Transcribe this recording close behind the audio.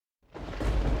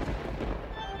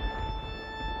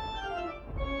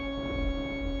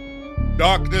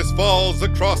Darkness falls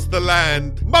across the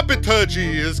land.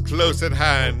 Muppeturgy is close at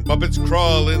hand. Muppets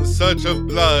crawl in search of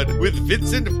blood, with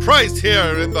Vincent Price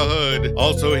here in the hood.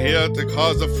 Also here to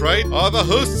cause a fright are the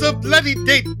hosts of Bloody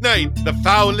Date Night. The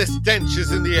foulest stench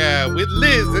is in the air, with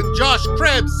Liz and Josh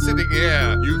Krebs sitting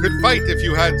here. You could fight if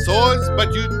you had swords,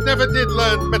 but you never did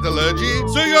learn metallurgy,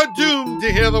 so you're doomed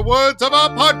to hear the words of our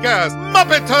podcast,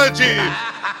 Muppeturgy!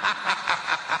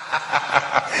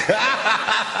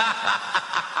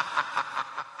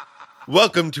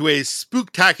 Welcome to a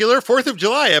spooktacular 4th of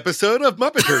July episode of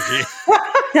Muppeturgy.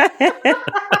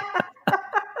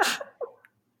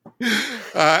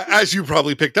 As you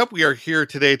probably picked up, we are here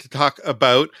today to talk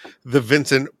about the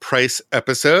Vincent Price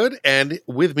episode, and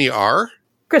with me are...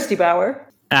 Christy Bauer.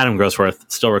 Adam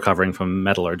Grossworth, still recovering from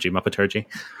metallurgy, Muppeturgy.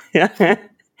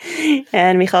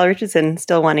 And Michal Richardson,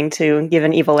 still wanting to give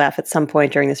an evil laugh at some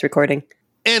point during this recording.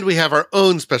 And we have our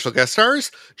own special guest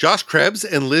stars, Josh Krebs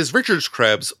and Liz Richards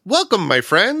Krebs. Welcome, my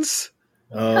friends.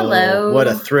 Oh, hello. What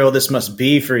a thrill this must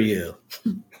be for you.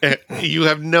 You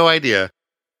have no idea.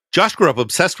 Josh grew up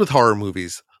obsessed with horror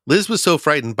movies. Liz was so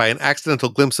frightened by an accidental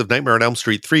glimpse of Nightmare on Elm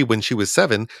Street 3 when she was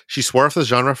 7, she swore off the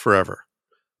genre forever.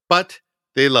 But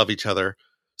they love each other.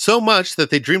 So much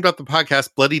that they dreamed up the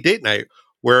podcast Bloody Date Night,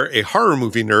 where a horror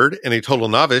movie nerd and a total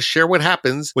novice share what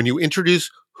happens when you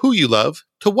introduce who you love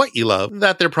to what you love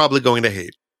that they're probably going to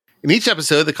hate. In each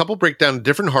episode, the couple break down a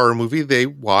different horror movie they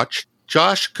watch.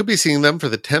 Josh could be seeing them for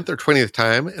the 10th or 20th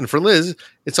time, and for Liz,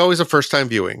 it's always a first-time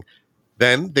viewing.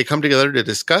 Then they come together to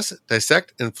discuss,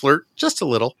 dissect, and flirt just a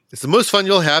little. It's the most fun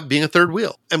you'll have being a third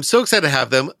wheel. I'm so excited to have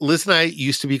them. Liz and I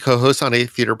used to be co-hosts on a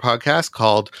theater podcast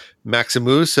called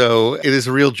Maximu, so it is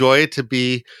a real joy to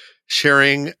be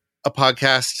sharing a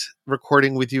podcast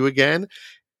recording with you again.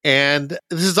 And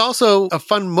this is also a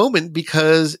fun moment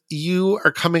because you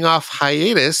are coming off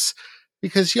hiatus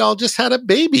because y'all just had a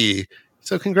baby.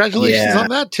 So congratulations on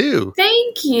that too.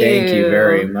 Thank you. Thank you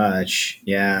very much.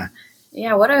 Yeah.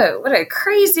 Yeah, what a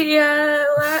crazy year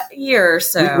or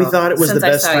so. We thought it was the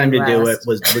best time to do it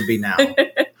would be now.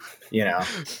 You know.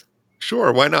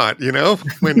 Sure, why not? You know,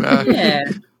 when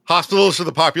hospitals are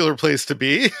the popular place to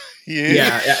be.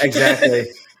 Yeah,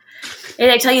 exactly. And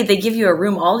I tell you, they give you a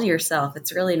room all to yourself.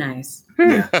 It's really nice.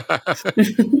 Yeah.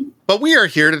 But we are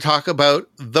here to talk about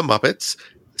the Muppets.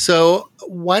 So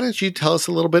why don't you tell us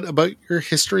a little bit about your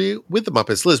history with the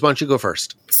Muppets? Liz, why don't you go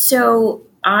first? So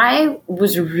I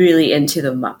was really into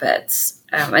the Muppets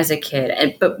as a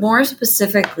kid. But more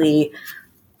specifically,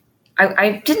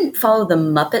 I didn't follow the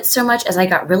Muppets so much as I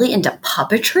got really into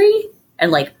puppetry and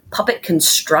like puppet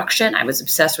construction. I was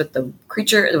obsessed with the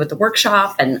creature, with the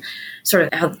workshop and sort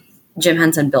of how Jim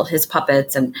Henson built his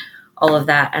puppets and all of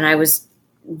that. And I was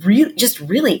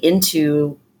really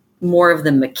into more of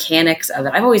the mechanics of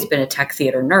it. I've always been a tech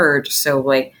theater nerd. So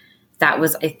like that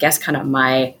was, I guess, kind of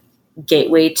my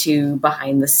gateway to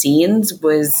behind the scenes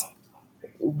was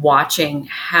watching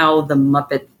how the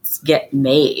Muppets get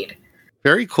made.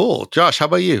 Very cool. Josh, how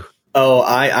about you? Oh,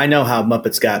 I know how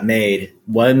Muppets got made.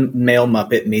 One male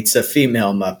Muppet meets a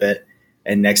female Muppet.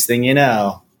 And next thing you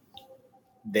know,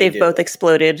 They've both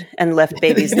exploded and left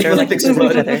babies that are like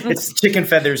exploded. It's chicken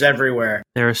feathers everywhere.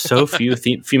 There are so few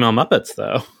female Muppets,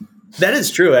 though. That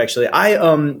is true, actually.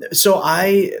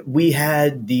 We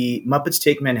had the Muppets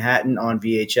Take Manhattan on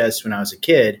VHS when I was a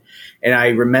kid, and I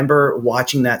remember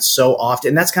watching that so often.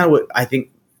 And that's kind of what I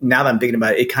think, now that I'm thinking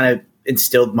about it, it kind of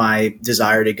instilled my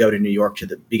desire to go to New York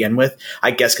to begin with, I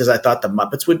guess because I thought the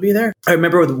Muppets would be there. I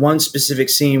remember with one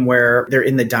specific scene where they're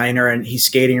in the diner and he's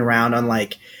skating around on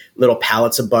like little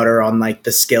pallets of butter on like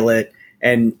the skillet,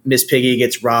 and Miss Piggy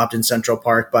gets robbed in Central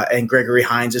Park, and Gregory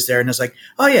Hines is there, and it's like,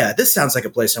 oh yeah, this sounds like a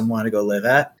place I want to go live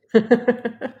at.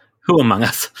 Who among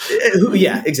us?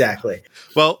 Yeah, exactly.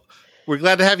 Well, we're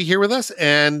glad to have you here with us,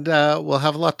 and we'll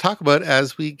have a lot to talk about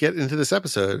as we get into this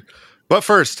episode. But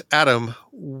first, Adam,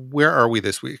 where are we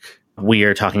this week? We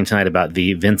are talking tonight about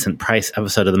the Vincent Price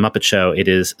episode of The Muppet Show. It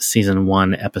is season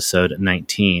 1, episode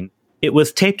 19. It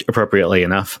was taped appropriately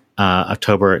enough,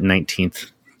 October 19th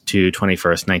to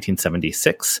 21st,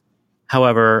 1976.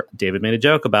 However, David made a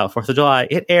joke about 4th of July.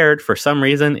 It aired for some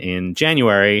reason in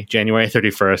January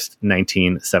 31st,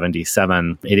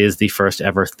 1977. It is the first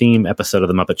ever theme episode of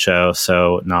The Muppet Show,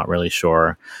 so not really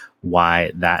sure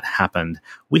why that happened.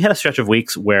 We had a stretch of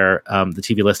weeks where the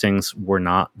TV listings were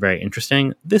not very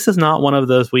interesting. This is not one of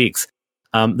those weeks.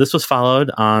 This was followed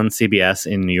on CBS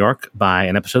in New York by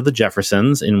an episode of The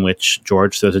Jeffersons in which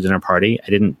George throws a dinner party. I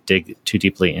didn't dig too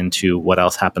deeply into what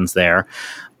else happens there,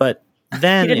 but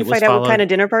then you didn't find out what kind of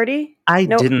dinner party? I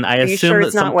didn't. I Are you sure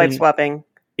it's not wife swapping?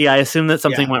 Yeah, I assume that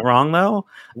something went wrong though.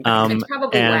 It's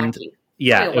probably wacky.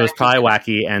 Yeah, it was probably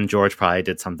wacky, and George probably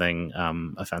did something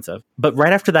offensive. But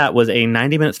right after that was a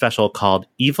 90-minute special called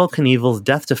Evel Knievel's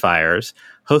Death Defiers,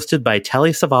 hosted by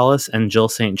Telly Savalas and Jill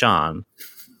St. John.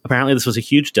 Apparently, this was a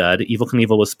huge dud. Evel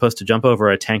Knievel was supposed to jump over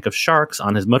a tank of sharks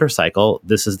on his motorcycle.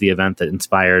 This is the event that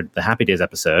inspired the Happy Days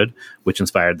episode, which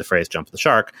inspired the phrase jump the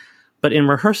shark. But in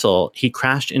rehearsal, he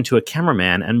crashed into a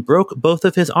cameraman and broke both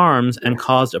of his arms and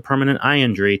caused a permanent eye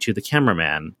injury to the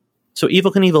cameraman. So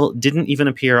Evel Knievel didn't even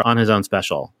appear on his own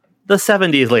special. The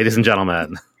 70s, ladies and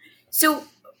gentlemen. So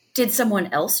did someone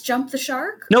else jump the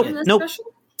shark? Nope.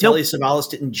 Telly Savalas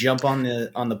didn't jump on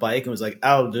the bike and was like,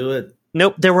 "I'll do it."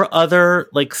 Nope. There were other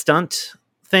stunt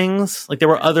things. There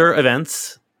were other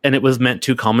events, and it was meant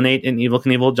to culminate in Evel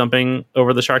Knievel jumping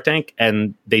over the shark tank,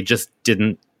 and they just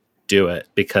didn't do it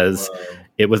because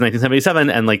it was 1977,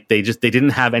 and they didn't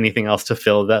have anything else to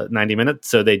fill the 90 minutes,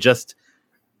 so they just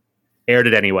aired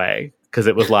it anyway because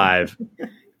it was live.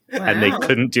 And they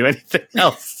couldn't do anything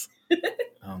else.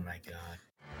 Oh my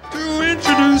god. To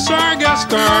introduce our guest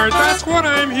star, that's what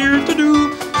I'm here to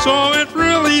do. So it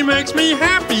really makes me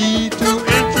happy to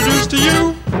introduce to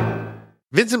you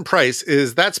Vincent Price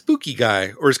is that spooky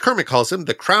guy, or as Kermit calls him,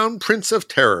 the Crown Prince of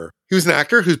Terror. He was an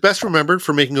actor who's best remembered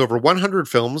for making over 100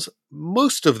 films,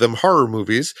 most of them horror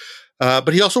movies,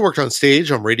 but he also worked on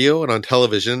stage, on radio, and on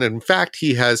television. And in fact,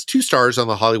 he has 2 stars on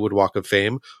the Hollywood Walk of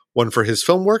Fame, one for his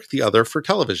film work, the other for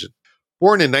television.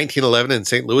 Born in 1911 in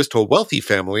St. Louis to a wealthy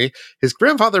family, his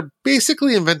grandfather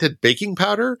basically invented baking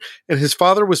powder, and his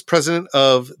father was president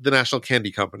of the National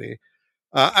Candy Company.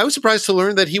 I was surprised to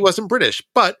learn that he wasn't British,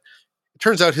 but it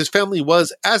turns out his family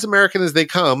was as American as they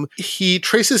come. He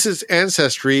traces his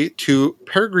ancestry to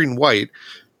Peregrine White,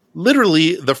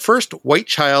 literally the first white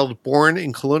child born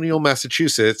in colonial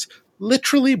Massachusetts,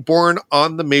 literally born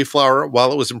on the Mayflower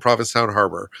while it was in Provincetown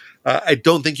Harbor. I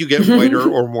don't think you get whiter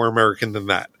or more American than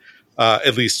that,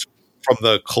 at least from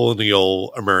the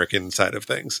colonial American side of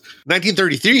things.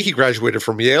 1933, he graduated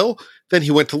from Yale. Then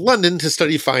he went to London to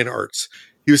study fine arts.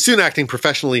 He was soon acting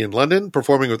professionally in London,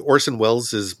 performing with Orson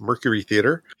Welles' Mercury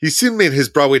Theatre. He soon made his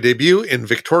Broadway debut in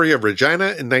Victoria, Regina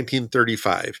in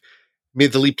 1935.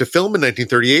 Made the leap to film in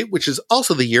 1938, which is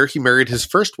also the year he married his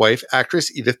first wife,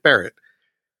 actress Edith Barrett.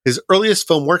 His earliest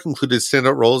film work included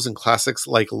standout roles in classics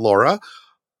like Laura,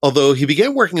 although he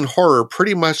began working in horror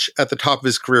pretty much at the top of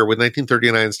his career with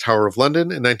 1939's Tower of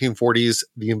London and 1940's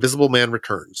The Invisible Man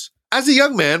Returns. As a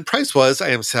young man, Price was,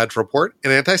 I am sad to report,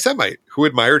 an anti-Semite who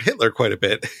admired Hitler quite a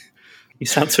bit. You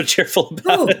sound so cheerful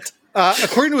about it.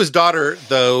 According to his daughter,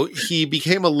 though, he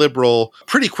became a liberal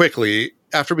pretty quickly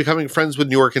after becoming friends with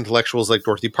New York intellectuals like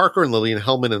Dorothy Parker and Lillian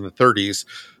Hellman in the 30s,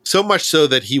 so much so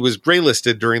that he was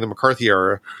graylisted during the McCarthy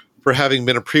era for having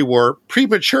been a pre-war,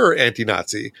 premature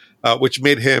anti-Nazi, which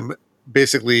made him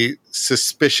basically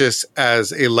suspicious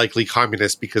as a likely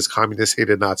communist because communists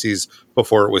hated Nazis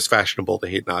before it was fashionable to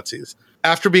hate Nazis.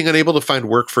 After being unable to find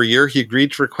work for a year, he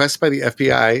agreed to request by the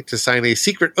FBI to sign a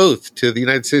secret oath to the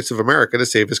United States of America to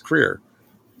save his career.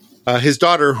 His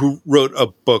daughter, who wrote a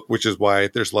book, which is why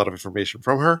there's a lot of information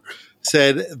from her,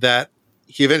 said that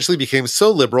he eventually became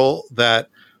so liberal that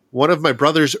one of my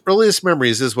brother's earliest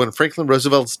memories is when Franklin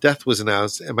Roosevelt's death was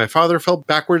announced and my father fell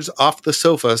backwards off the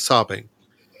sofa sobbing.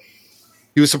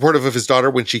 He was supportive of his daughter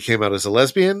when she came out as a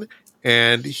lesbian,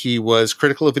 and he was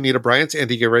critical of Anita Bryant's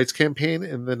anti-gay rights campaign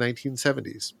in the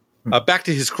 1970s. Back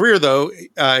to his career, though,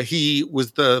 he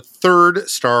was the 3rd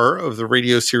star of the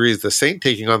radio series The Saint,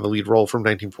 taking on the lead role from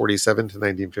 1947 to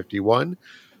 1951.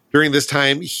 During this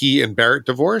time, he and Barrett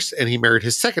divorced, and he married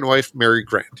his second wife, Mary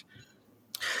Grant.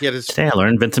 Today I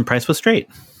learned Vincent Price was straight.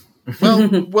 Well,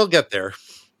 we'll get there.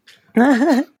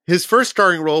 His first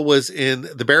starring role was in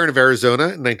The Baron of Arizona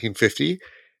in 1950.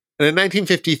 And in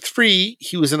 1953,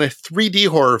 he was in a 3D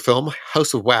horror film,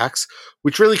 House of Wax,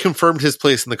 which really confirmed his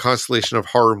place in the constellation of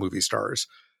horror movie stars.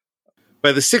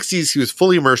 By the 60s, he was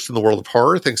fully immersed in the world of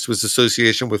horror thanks to his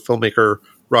association with filmmaker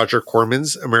Roger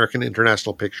Corman's American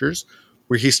International Pictures,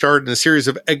 where he starred in a series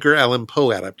of Edgar Allan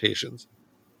Poe adaptations.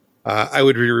 I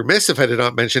would be remiss if I did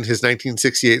not mention his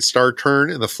 1968 star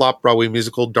turn in the flop Broadway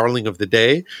musical Darling of the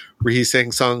Day, where he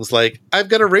sang songs like, "I've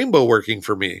Got a Rainbow Working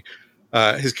for Me."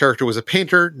 His character was a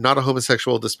painter, not a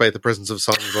homosexual, despite the presence of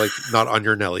songs like Not on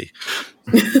Your Nelly.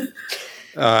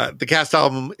 The cast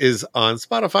album is on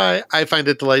Spotify. I find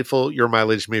it delightful. Your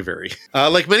mileage may vary.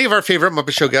 Like many of our favorite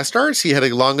Muppet Show guest stars, he had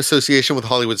a long association with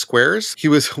Hollywood Squares. He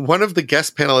was one of the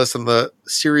guest panelists on the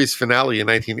series finale in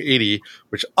 1980,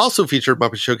 which also featured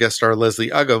Muppet Show guest star Leslie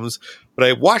Uggams. But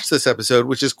I watched this episode,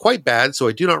 which is quite bad, so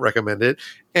I do not recommend it.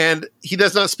 And he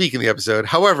does not speak in the episode.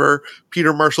 However,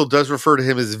 Peter Marshall does refer to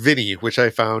him as Vinny, which I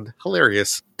found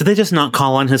hilarious. Did they just not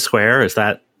call on his square? Is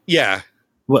that... Yeah.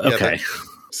 Well, okay.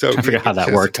 So I forgot how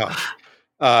that worked.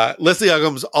 Leslie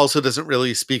Uggams also doesn't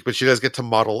really speak, but she does get to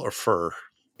model a fur.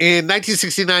 In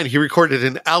 1969, he recorded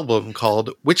an album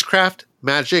called Witchcraft,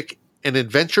 Magic, and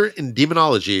Adventure in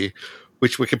Demonology,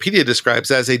 which Wikipedia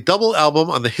describes as a double album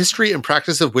on the history and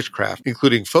practice of witchcraft,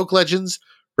 including folk legends,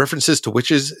 references to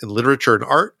witches in literature and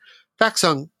art, facts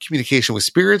on communication with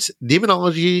spirits,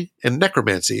 demonology, and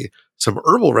necromancy, some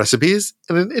herbal recipes,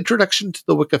 and an introduction to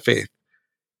the Wicca faith.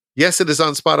 Yes, it is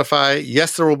on Spotify.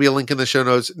 Yes, there will be a link in the show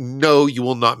notes. No, you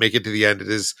will not make it to the end. It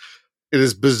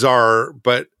is bizarre,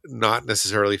 but not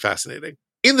necessarily fascinating.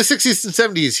 In the 60s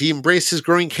and 70s, he embraced his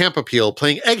growing camp appeal,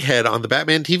 playing Egghead on the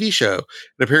Batman TV show and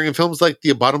appearing in films like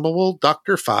The Abominable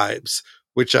Dr. Phibes,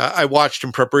 which I watched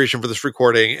in preparation for this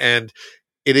recording, and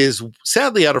it is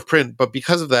sadly out of print, but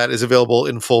because of that is available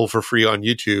in full for free on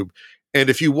YouTube. And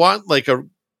if you want like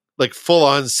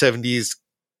full-on 70s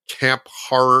camp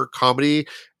horror comedy,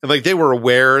 and like they were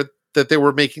aware that they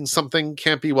were making something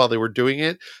campy while they were doing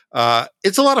it,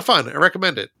 it's a lot of fun. I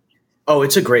recommend it. Oh,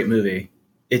 it's a great movie.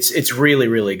 It's really,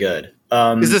 really good.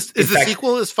 Is the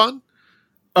sequel as fun?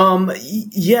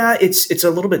 Yeah, it's a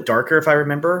little bit darker if I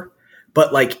remember,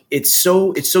 but like it's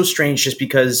so strange just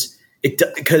because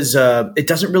it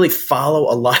doesn't really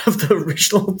follow a lot of the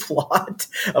original plot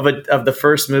of the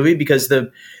first movie, because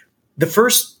the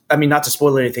first, I mean, not to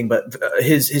spoil anything, but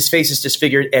his face is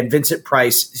disfigured, and Vincent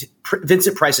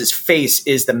Price's face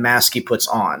is the mask he puts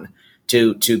on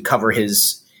to cover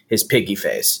his piggy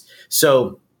face.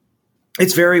 So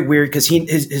it's very weird because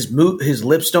his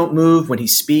lips don't move when he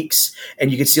speaks, and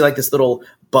you can see like this little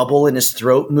bubble in his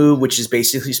throat move, which is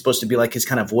basically supposed to be like his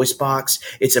kind of voice box.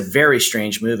 It's a very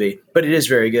strange movie, but it is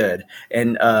very good.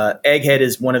 And Egghead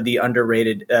is one of the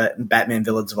underrated Batman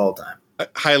villains of all time. I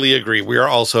highly agree. We are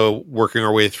also working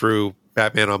our way through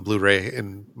Batman on Blu-ray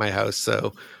in my house,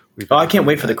 so I can't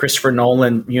wait for the Christopher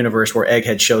Nolan universe where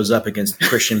Egghead shows up against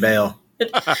Christian Bale.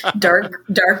 dark,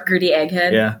 gritty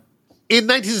Egghead. Yeah. In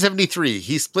 1973,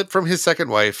 he split from his second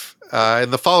wife.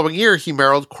 In the following year, he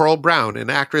married Coral Brown, an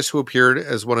actress who appeared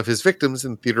as one of his victims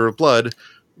in Theater of Blood,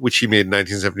 which he made in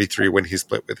 1973 when he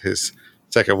split with his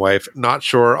second wife. Not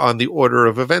sure on the order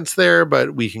of events there,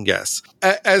 but we can guess.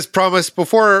 As promised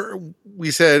before,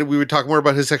 we said we would talk more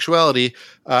about his sexuality.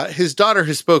 His daughter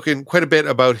has spoken quite a bit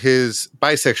about his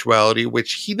bisexuality,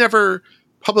 which he never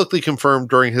publicly confirmed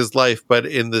during his life, but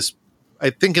I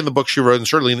think in the book she wrote, and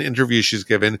certainly in the interviews she's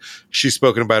given, she's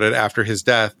spoken about it after his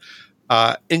death,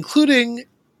 including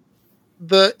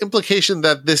the implication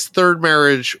that this third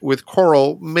marriage with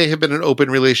Coral may have been an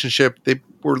open relationship. They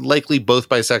were likely both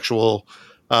bisexual.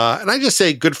 And I just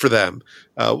say good for them.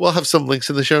 We'll have some links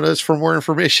in the show notes for more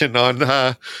information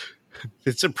on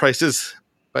Vincent Price's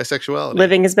bisexuality.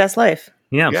 Living his best life.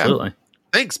 Yeah, absolutely. Yeah.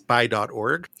 Thanks,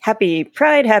 bi.org. Happy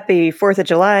Pride, happy 4th of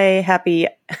July, happy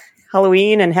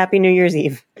Halloween, and happy New Year's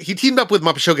Eve. He teamed up with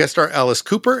Muppet Show guest star Alice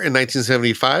Cooper in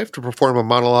 1975 to perform a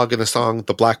monologue in the song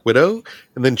The Black Widow,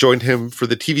 and then joined him for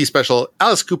the TV special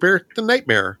Alice Cooper, The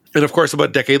Nightmare. And of course, about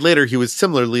a decade later, he would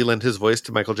similarly lend his voice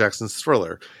to Michael Jackson's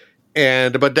Thriller.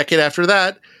 And about a decade after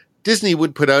that, Disney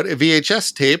would put out a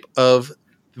VHS tape of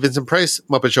the Vincent Price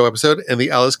Muppet Show episode and the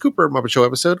Alice Cooper Muppet Show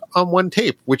episode on one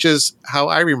tape, which is how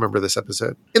I remember this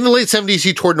episode. In the late 70s,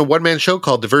 he toured in a one-man show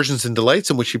called Diversions and Delights,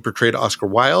 in which he portrayed Oscar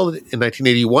Wilde. In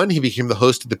 1981, he became the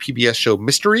host of the PBS show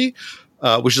Mystery,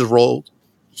 which is a role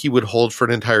he would hold for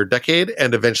an entire decade,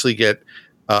 and eventually get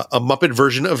a Muppet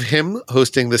version of him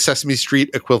hosting the Sesame Street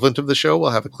equivalent of the show.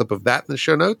 We'll have a clip of that in the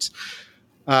show notes.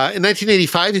 In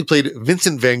 1985, he played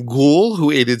Vincent Van Ghoul,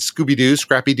 who aided Scooby-Doo,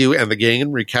 Scrappy-Doo, and the gang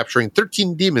in recapturing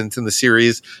 13 demons in the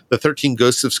series The 13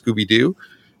 Ghosts of Scooby-Doo.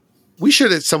 We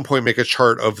should at some point make a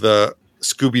chart of the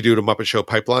Scooby-Doo to Muppet Show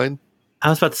pipeline. I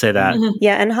was about to say that. Mm-hmm.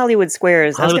 Yeah, and Hollywood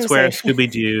Squares. Hollywood Squares,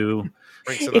 Scooby-Doo.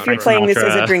 If you're playing this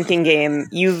as a drinking game,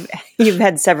 you've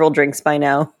had several drinks by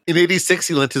now. In 86,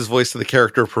 he lent his voice to the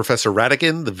character of Professor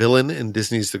Ratigan, the villain in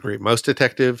Disney's The Great Mouse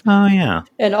Detective. Oh, yeah.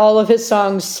 And all of his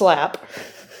songs slap.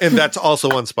 And that's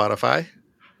also on Spotify.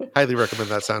 Highly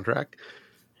recommend that soundtrack.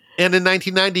 And in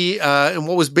 1990, in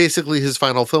what was basically his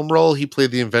final film role, he played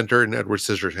the inventor in Edward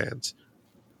Scissorhands.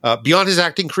 Beyond his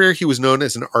acting career, he was known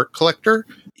as an art collector.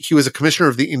 He was a commissioner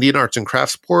of the Indian Arts and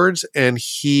Crafts Boards, and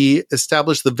he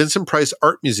established the Vincent Price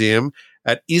Art Museum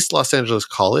at East Los Angeles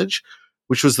College,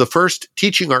 which was the first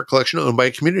teaching art collection owned by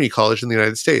a community college in the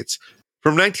United States.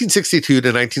 From 1962 to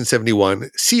 1971,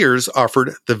 Sears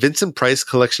offered the Vincent Price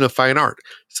Collection of Fine Art,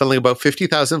 selling about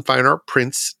 50,000 fine art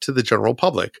prints to the general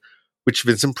public, which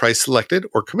Vincent Price selected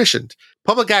or commissioned.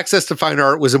 Public access to fine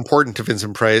art was important to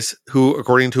Vincent Price, who,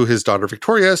 according to his daughter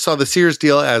Victoria, saw the Sears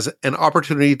deal as an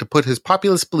opportunity to put his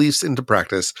populist beliefs into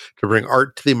practice to bring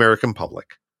art to the American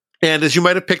public. And as you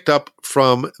might have picked up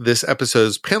from this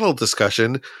episode's panel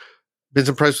discussion,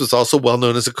 Vincent Price was also well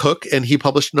known as a cook, and he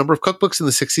published a number of cookbooks in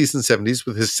the 60s and 70s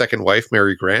with his second wife,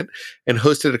 Mary Grant, and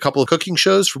hosted a couple of cooking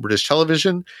shows for British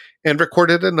television and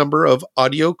recorded a number of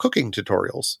audio cooking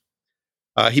tutorials.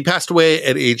 He passed away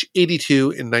at age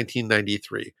 82 in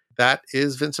 1993. That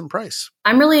is Vincent Price.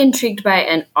 I'm really intrigued by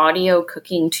an audio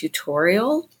cooking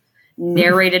tutorial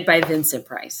narrated by Vincent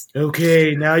Price.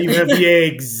 Okay, now you have the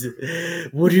eggs.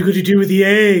 What are you going to do with the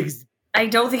eggs? I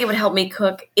don't think it would help me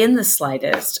cook in the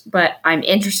slightest, but I'm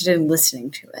interested in listening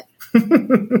to it.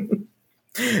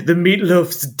 The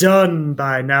meatloaf's done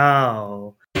by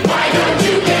now. Why don't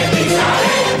you get me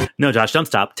started? No, Josh, don't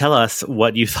stop. Tell us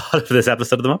what you thought of this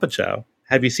episode of The Muppet Show.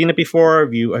 Have you seen it before?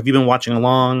 Have you been watching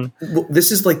along? Well,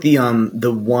 this is like the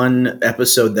one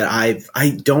episode that I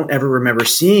don't ever remember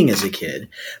seeing as a kid,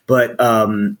 but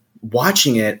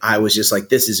watching it, I was just like,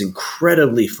 this is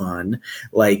incredibly fun.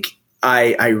 Like,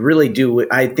 I really do.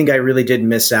 I think I really did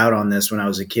miss out on this when I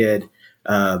was a kid.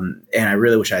 And I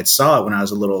really wish I had saw it when I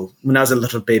was a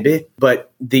little baby.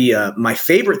 But my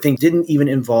favorite thing didn't even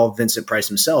involve Vincent Price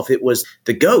himself. It was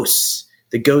the ghosts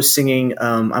singing,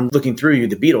 I'm Looking Through You,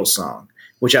 the Beatles song,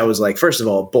 which I was like, first of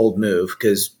all, bold move,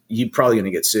 because you're probably going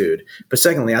to get sued. But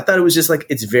secondly, I thought it was just like,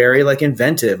 it's very like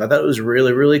inventive. I thought it was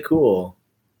really, really cool.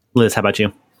 Liz, how about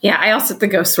you? Yeah, I also, the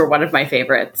ghosts were one of my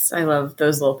favorites. I love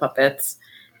those little puppets.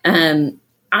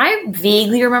 I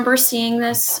vaguely remember seeing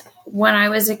this when I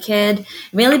was a kid,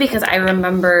 mainly because I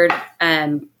remembered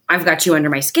I've Got You Under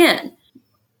My Skin.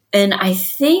 And I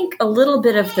think a little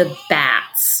bit of the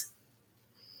bats.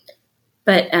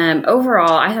 But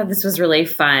overall, I thought this was really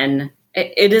fun.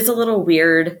 It is a little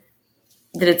weird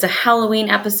that it's a Halloween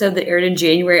episode that aired in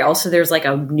January. Also, there's like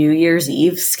a New Year's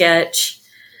Eve sketch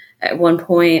at one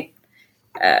point.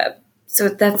 So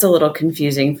that's a little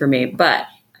confusing for me, but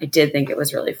I did think it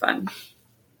was really fun.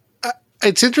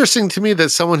 It's interesting to me that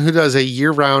someone who does a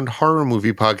year-round horror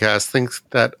movie podcast thinks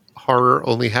that horror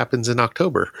only happens in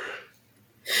October.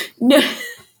 No.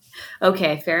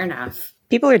 Okay, fair enough.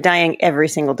 People are dying every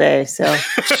single day, so.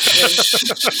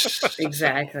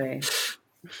 Exactly.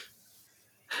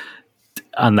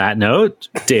 On that note,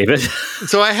 David.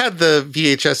 So I had the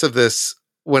VHS of this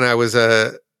when I was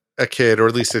a kid, or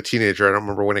at least a teenager. I don't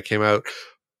remember when it came out.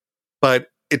 But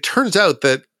it turns out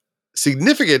that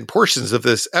significant portions of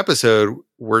this episode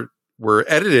were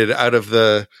edited out of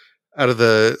the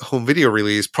home video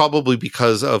release, probably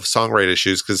because of songwriting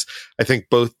issues, because I think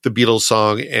both the Beatles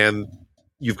song and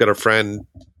You've Got a Friend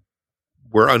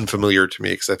were unfamiliar to me,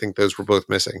 because I think those were both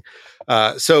missing.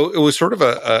 So it was sort of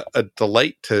a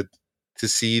delight to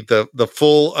see the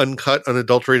full, uncut,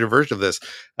 unadulterated version of this.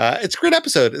 It's a great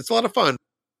episode. It's a lot of fun.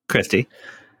 Christy.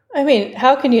 I mean,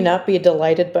 how can you not be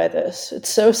delighted by this? It's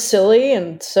so silly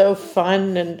and so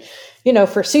fun. And,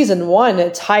 for season 1,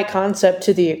 it's high concept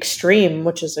to the extreme,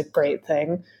 which is a great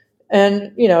thing.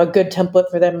 And, a good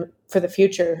template for them for the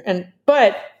future.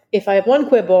 But if I have one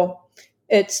quibble,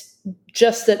 it's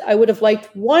just that I would have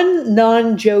liked one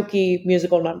non-jokey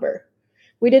musical number.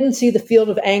 We didn't see the Field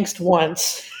of Angst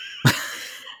once.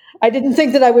 I didn't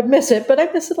think that I would miss it, but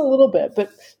I miss it a little bit. But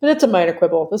it's a minor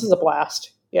quibble. This is a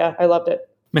blast. Yeah, I loved it.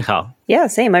 Michal. Yeah,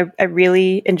 same. I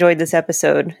really enjoyed this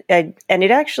episode. And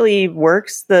it actually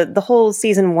works. The whole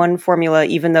season 1 formula,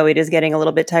 even though it is getting a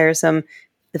little bit tiresome,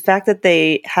 the fact that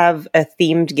they have a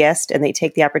themed guest and they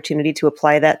take the opportunity to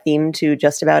apply that theme to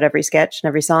just about every sketch and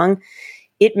every song,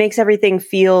 it makes everything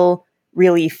feel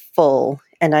really full.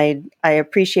 And I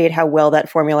appreciate how well that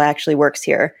formula actually works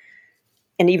here.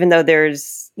 And even though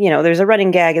there's a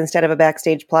running gag instead of a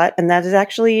backstage plot, and that is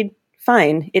actually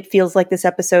fine. It feels like this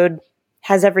episode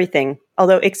has everything.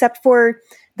 Although, except for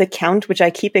the count, which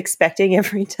I keep expecting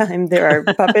every time there are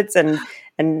puppets and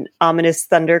an ominous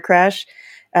thunder crash,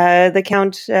 the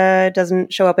count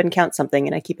doesn't show up and count something,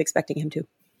 and I keep expecting him to.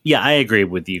 Yeah, I agree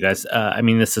with you guys. I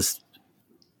mean, this is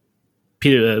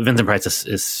Vincent Price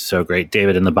is so great.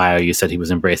 David, in the bio, you said he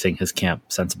was embracing his camp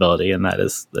sensibility, and that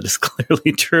is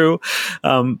clearly true.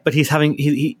 But he's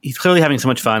clearly having so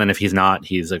much fun, and if he's not,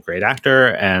 he's a great actor,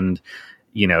 and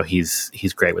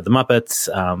he's great with the Muppets.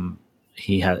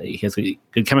 He has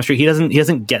good chemistry. He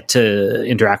doesn't get to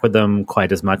interact with them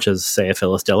quite as much as, say, a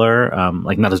Phyllis Diller,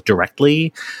 like not as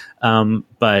directly,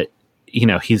 but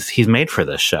he's made for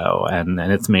this show, and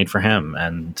it's made for him,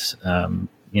 and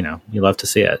you love to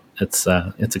see it. It's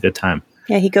a good time.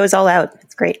 Yeah, he goes all out.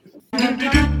 It's great.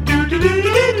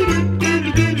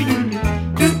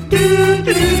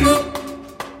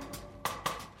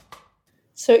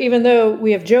 So even though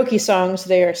we have jokey songs,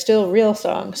 they are still real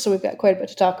songs. So we've got quite a bit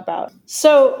to talk about.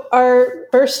 So our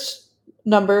first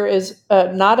number is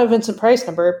not a Vincent Price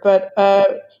number, but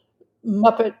a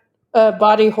Muppet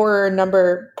body horror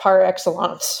number par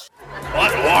excellence.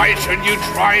 But why should you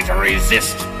try to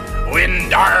resist when,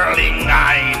 darling,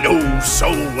 I know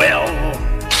so well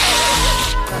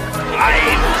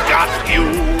I've got you.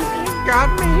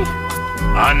 Got me?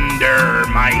 Under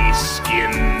my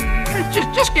skin.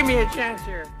 Just give me a chance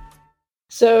here.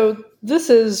 So this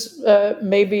is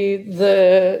maybe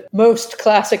the most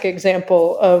classic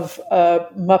example of a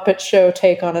Muppet Show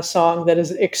take on a song that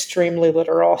is extremely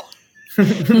literal.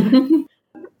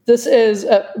 This is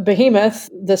Behemoth,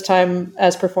 this time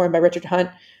as performed by Richard Hunt,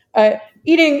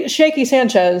 eating Shaky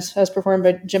Sanchez, as performed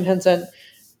by Jim Henson.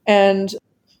 And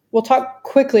we'll talk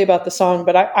quickly about the song,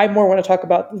 but I more want to talk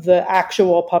about the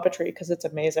actual puppetry because it's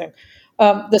amazing.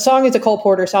 The song is a Cole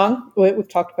Porter song. We've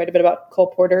talked quite a bit about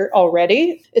Cole Porter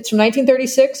already. It's from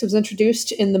 1936. It was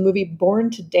introduced in the movie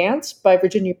Born to Dance by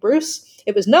Virginia Bruce.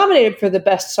 It was nominated for the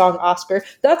Best Song Oscar.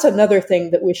 That's another thing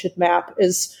that we should map,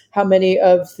 is how many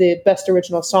of the Best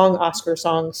Original Song Oscar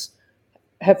songs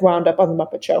have wound up on The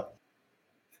Muppet Show.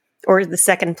 Or the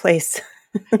second place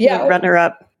Yeah.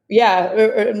 runner-up.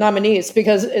 Yeah, nominees,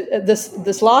 because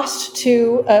this lost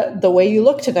to The Way You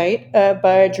Look Tonight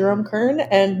by Jerome Kern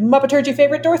and Muppeturgy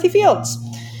favorite Dorothy Fields.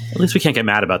 At least we can't get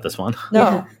mad about this one.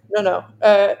 No.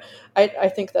 I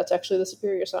think that's actually the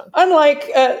superior song. Unlike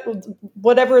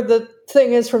whatever the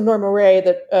thing is from Norma Ray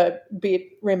that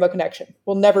beat Rainbow Connection.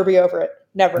 We'll never be over it.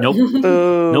 Never. Nope.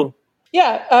 Nope.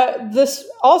 Yeah, this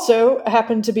also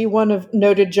happened to be one of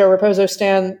noted Joe Raposo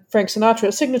stan Frank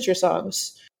Sinatra's signature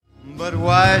songs. But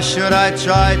why should I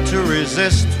try to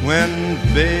resist when,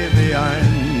 baby,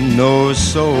 I know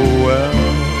so well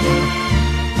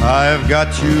I've got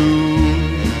you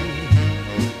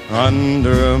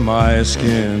under my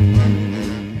skin.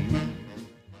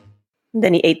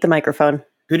 Then he ate the microphone.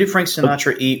 Who did Frank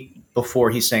Sinatra eat before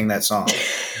he sang that song?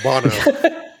 Bono.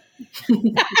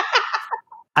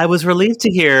 I was relieved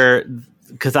to hear,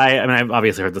 because I've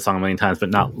obviously heard the song a million times, but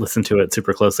not listened to it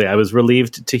super closely. I was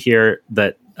relieved to hear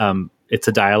that it's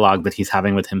a dialogue that he's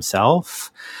having with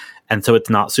himself, and so it's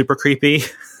not super creepy.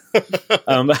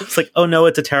 I was like, oh no,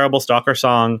 it's a terrible stalker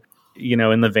song,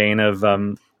 in the vein of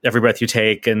Every Breath You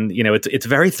Take, and it's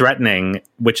very threatening,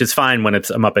 which is fine when it's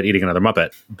a Muppet eating another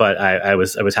Muppet. But I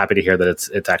was happy to hear that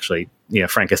it's actually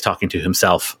Frank is talking to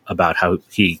himself about how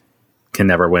he can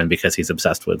never win because he's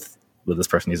obsessed with this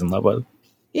person he's in love with.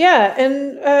 Yeah,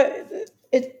 and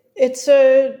it's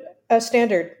a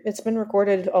standard. It's been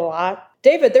recorded a lot.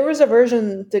 David, there was a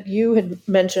version that you had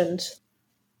mentioned.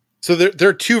 So there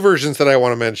are two versions that I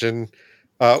want to mention.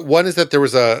 One is that there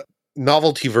was a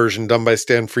novelty version done by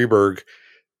Stan Freberg,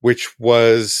 which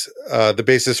was the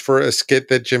basis for a skit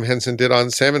that Jim Henson did on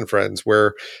Sam and Friends,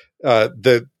 where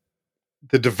the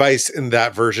device in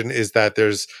that version is that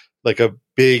there's like a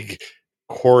big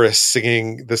chorus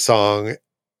singing the song,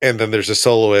 and then there's a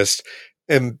soloist,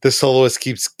 and the soloist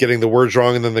keeps getting the words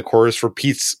wrong, and then the chorus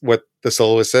repeats what the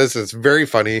soloist says. It's very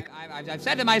funny. I've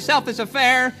said to myself, this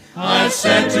affair. I've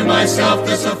said to myself,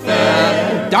 this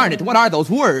affair. Darn it, what are those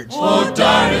words? Oh,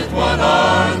 darn it, what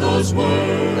are those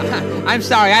words? I'm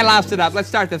sorry, I lost it up. Let's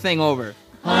start the thing over.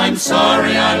 I'm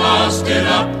sorry, I lost it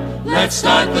up. Let's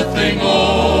start the thing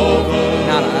over.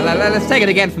 No, let's take it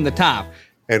again from the top.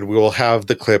 And we will have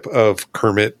the clip of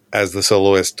Kermit as the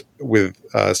soloist with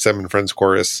Sam and Friends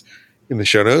chorus in the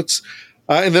show notes.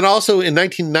 And then also in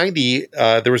 1990,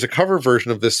 there was a cover version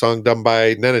of this song done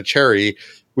by Nena Cherry,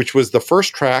 which was the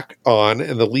first track on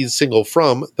and the lead single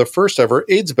from the first ever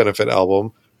AIDS benefit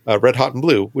album, Red Hot and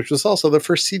Blue, which was also the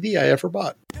first CD I ever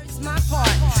bought. Hurts my part.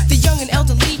 The young and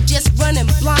elderly just running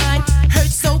blind.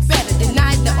 Hurts so bad,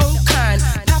 denied their own kind.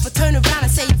 Papa turn around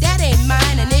and say, that ain't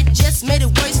mine. And it just made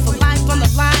it worse for life on the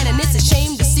line. And it's a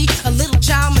shame to see a little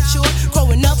child mature,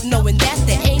 growing up knowing that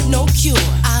there ain't no cure.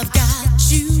 I've got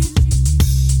you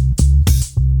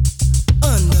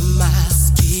under my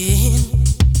skin.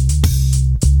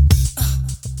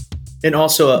 And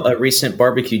also a recent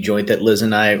barbecue joint that Liz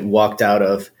and I walked out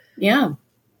of. Yeah.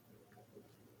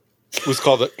 It was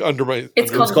called Under My...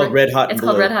 It's called Red Hot and Blue.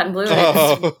 It's called Red Hot and Blue.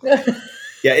 Oh.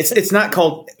 Yeah, it's not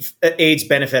called AIDS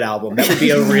benefit album. That would be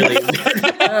a really...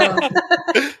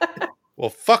 Well,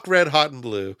 fuck Red Hot and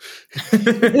Blue.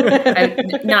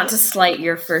 Not to slight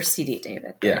your first CD,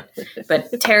 David. Yeah.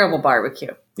 But terrible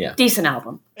barbecue. Yeah. Decent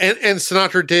album. And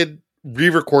Sinatra did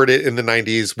re-record it in the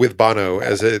 90s with Bono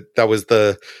that was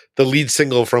the lead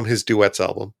single from his duets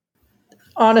album.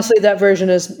 Honestly, that version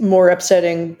is more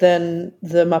upsetting than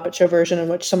the Muppet Show version in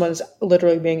which someone's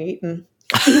literally being eaten.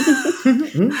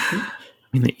 I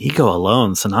mean, the ego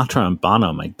alone, Sinatra and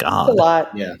Bono, my God. It's a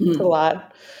lot. Yeah. It's a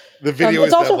lot. The video it's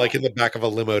is also- them like in the back of a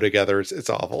limo together. It's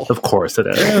awful. Of course it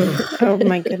is. Oh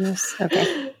my goodness.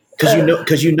 Okay.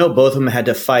 Because you know both of them had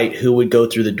to fight who would go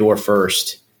through the door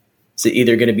first. Is it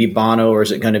either going to be Bono or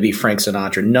is it going to be Frank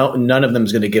Sinatra? No, none of them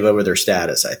is going to give over their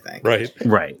status, I think. Right.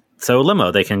 Right. So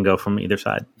limo, they can go from either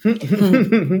side.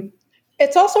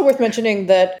 It's also worth mentioning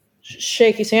that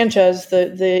Shaky Sanchez,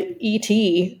 the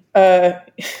E.T.,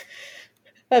 that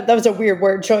was a weird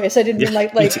word choice. I didn't mean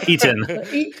like Eaton.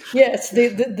 Yes, the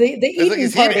Eaton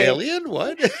Is he an party. alien?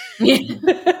 What?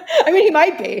 I mean, he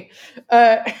might be.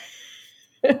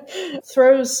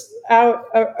 Throws out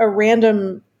a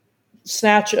random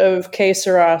snatch of Que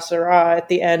Sera Sera at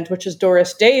the end, which is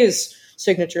Doris Day's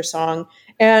signature song,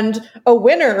 and a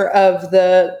winner of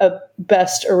the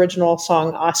Best Original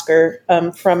Song Oscar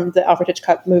from the Alfred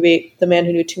Hitchcock movie, The Man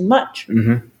Who Knew Too Much.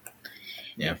 Mm-hmm.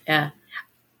 Yeah.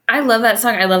 I love that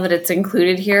song. I love that it's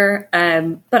included here.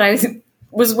 But I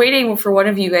was waiting for one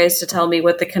of you guys to tell me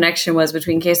what the connection was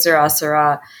between Que Sera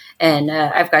Sera and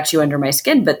I've Got You Under My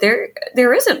Skin, but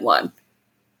there isn't one.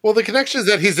 Well, the connection is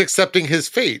that he's accepting his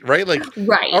fate, right? Like,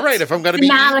 Right. all right, if I'm going to be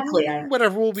Thematically, eaten,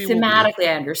 whatever will be. Thematically,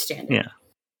 I understand it. Yeah.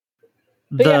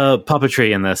 The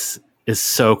puppetry in this is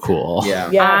so cool. Yeah.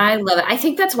 I love it. I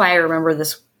think that's why I remember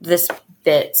this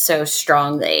bit so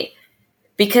strongly,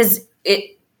 because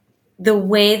the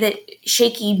way that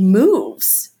Shaky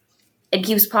moves and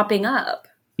keeps popping up.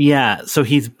 Yeah. So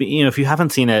he's, if you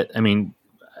haven't seen it, I mean,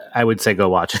 I would say go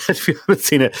watch it if you haven't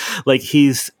seen it. Like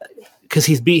he's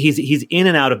in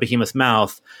and out of Behemoth's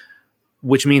mouth,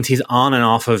 which means he's on and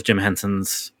off of Jim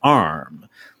Henson's arm.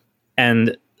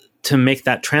 And to make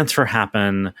that transfer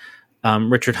happen,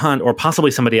 Richard Hunt, or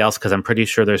possibly somebody else, because I'm pretty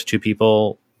sure there's two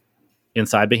people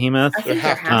inside Behemoth. I think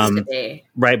there has to be.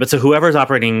 Right. But so whoever's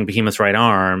operating Behemoth's right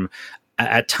arm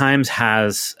at times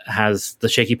has the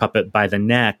Shaky puppet by the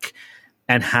neck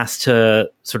and has to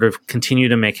sort of continue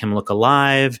to make him look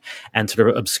alive and sort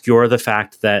of obscure the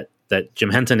fact that Jim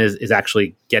Henson is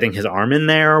actually getting his arm in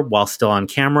there while still on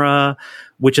camera,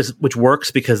 which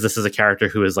works because this is a character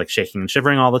who is like shaking and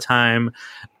shivering all the time.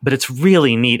 But it's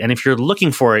really neat. And if you're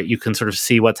looking for it, you can sort of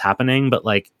see what's happening, but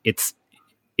like it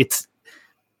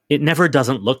never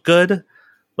doesn't look good.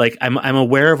 Like I'm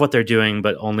aware of what they're doing,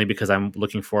 but only because I'm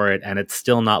looking for it. And it's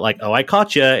still not like, oh, I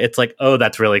caught you. It's like, oh,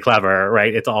 that's really clever.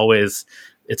 Right. It's always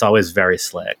very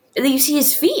slick. You see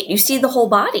his feet. You see the whole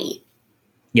body.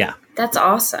 Yeah. That's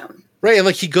awesome. Right, and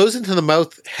like he goes into the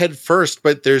mouth head first,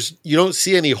 but you don't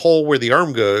see any hole where the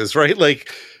arm goes, right?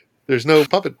 Like there's no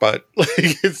puppet butt. Like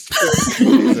it's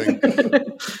amazing.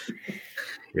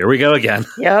 Here we go again.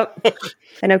 Yep.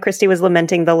 I know Christy was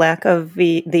lamenting the lack of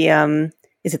the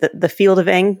is it the Field of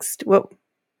Angst? What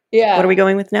are we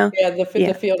going with now? Yeah, the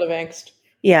Field of Angst.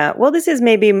 Yeah. Well, this is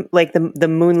maybe like the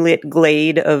moonlit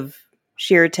glade of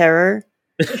sheer terror.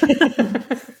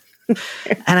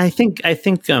 And I think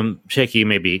Shaky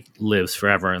maybe lives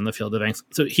forever in the Field of Angst.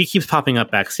 So he keeps popping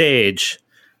up backstage,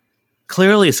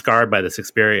 clearly scarred by this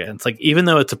experience. Like even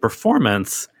though it's a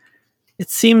performance, it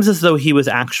seems as though he was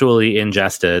actually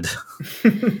ingested.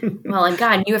 Well, and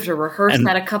God, you have to rehearse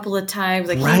that a couple of times.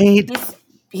 Like right?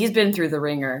 He's been through the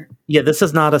ringer. Yeah, this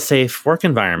is not a safe work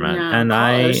environment, and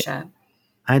I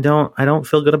don't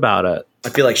feel good about it. I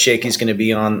feel like Shaky's going to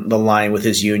be on the line with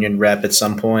his union rep at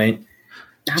some point.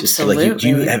 Absolutely. Just like, do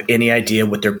you have any idea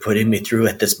what they're putting me through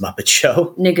at this Muppet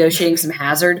show? Negotiating some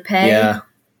hazard pay. Yeah.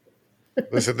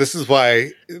 Listen, this is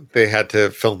why they had to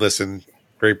film this in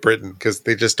Great Britain, because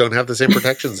they just don't have the same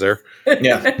protections there.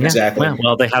 Yeah, exactly.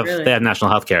 Well, they have national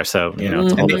health care, so it's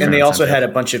a whole different and they also incentive. had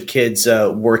a bunch of kids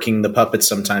working the puppets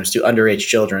sometimes to underage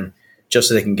children, just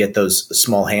so they can get those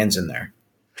small hands in there.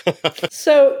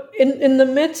 So, in the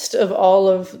midst of all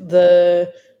of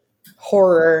the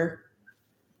horror,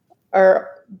 our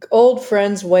old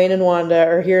friends Wayne and Wanda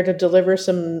are here to deliver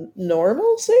some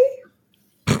normalcy.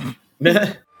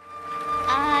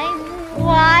 I'm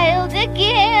wild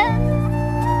again,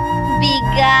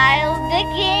 beguiled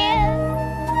again,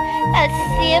 a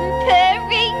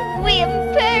simpering,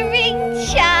 whimpering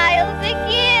child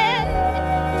again,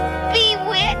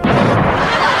 bewitched.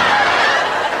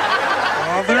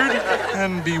 Bothered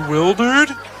and bewildered?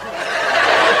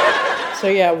 So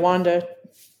yeah, Wanda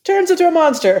turns into a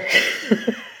monster.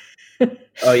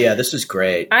 Oh yeah, this is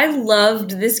great. I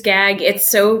loved this gag. It's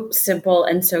so simple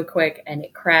and so quick, and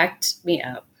it cracked me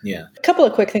up. Yeah. A couple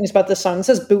of quick things about this song. It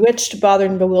says Bewitched, Bothered,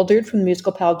 and Bewildered from the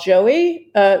musical Pal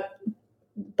Joey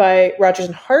by Rodgers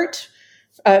and Hart.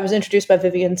 It was introduced by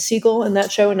Vivian Siegel in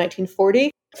that show in 1940.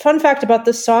 Fun fact about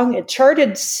this song, it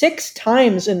charted 6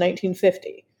 times in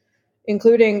 1950.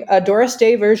 including a Doris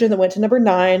Day version that went to number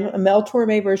 9, a Mel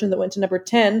Torme version that went to number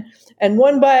 10, and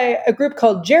one by a group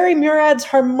called Jerry Murad's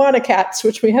Harmonicats,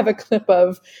 which we have a clip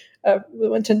of,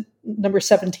 went to number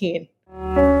 17.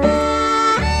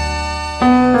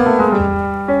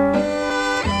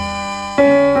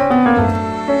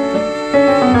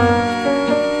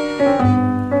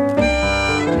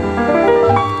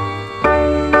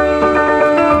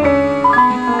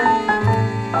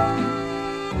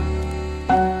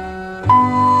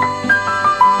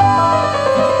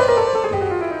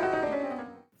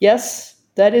 Yes,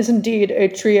 that is indeed a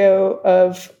trio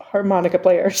of harmonica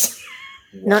players.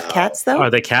 Not cats, though? Are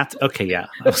they cats? Okay, yeah.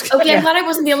 Okay, I'm glad I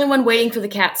wasn't the only one waiting for the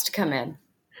cats to come in.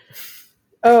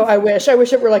 Oh, I wish. I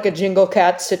wish it were like a Jingle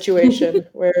Cats situation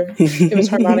where it was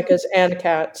harmonicas and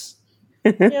cats.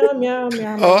 Meow, meow,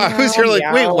 meow, Oh, I was here like,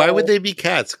 meow. wait, why would they be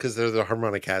cats? Because they're the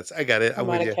harmonic cats. I got it. I'm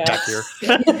with you. Back here.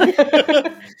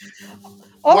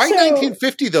 Also, Why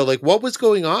 1950 though? Like, what was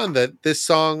going on that this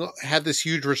song had this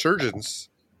huge resurgence?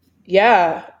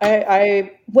 Yeah,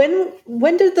 I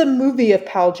when did the movie of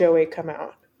Pal Joey come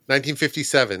out?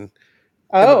 1957.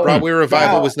 Oh, and the Broadway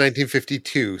revival wow. was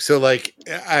 1952. So, like,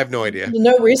 I have no idea.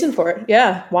 No reason for it.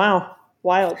 Yeah, wow,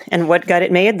 wild. And what got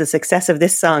it made? The success of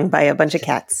this song by a bunch of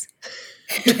cats.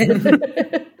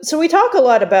 So we talk a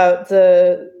lot about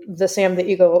the Sam the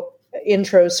Eagle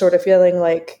intros sort of feeling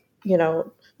like, you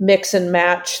know, mix and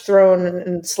match, thrown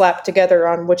and slapped together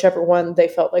on whichever one they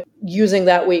felt like using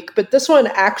that week. But this one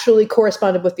actually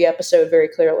corresponded with the episode very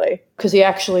clearly, because he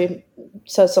actually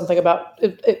says something about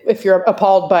if you're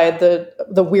appalled by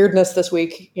the weirdness this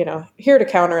week, you know, here to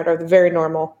counter it are the very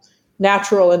normal,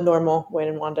 natural and normal Wayne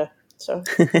and Wanda. So,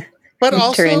 but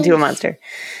also turn into a monster.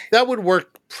 That would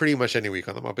work pretty much any week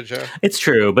on the Muppet Show. It's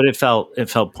true, but it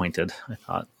felt pointed, I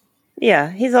thought.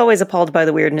 Yeah, he's always appalled by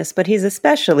the weirdness, but he's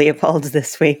especially appalled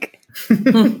this week.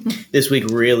 This week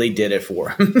really did it for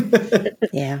him.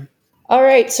 Yeah. All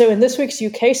right, so in this week's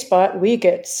UK spot, we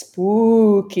get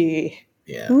spooky.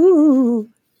 Yeah. Ooh.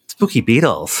 Spooky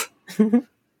Beatles.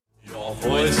 Your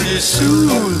voice is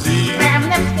soothing,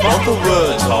 but the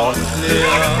words aren't clear.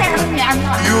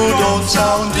 You don't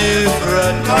sound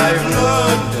different, I've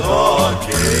learned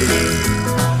again.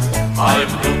 I'm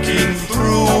looking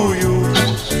through you,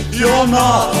 you're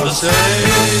not the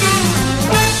same.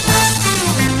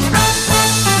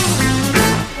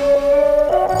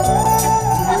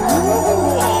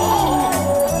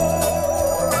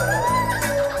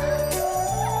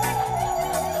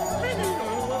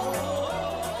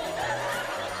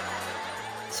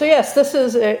 So yes, this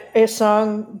is a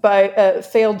song by a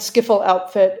failed skiffle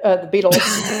outfit, the Beatles.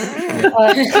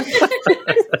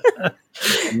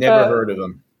 Never heard of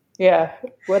them. Yeah,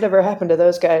 whatever happened to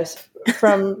those guys?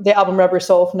 From the album Rubber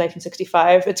Soul from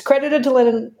 1965. It's credited to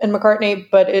Lennon and McCartney,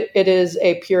 but it is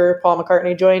a pure Paul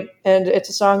McCartney joint, and it's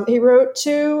a song he wrote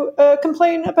to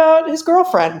complain about his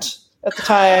girlfriend at the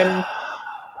time,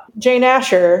 Jane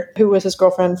Asher, who was his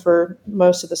girlfriend for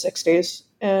most of the 60s.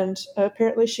 And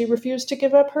apparently she refused to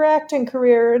give up her acting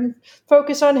career and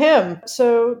focus on him.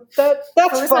 So that's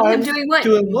Focus on fun. him doing what?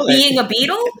 Doing what? Being a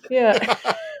Beatle? Yeah.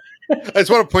 I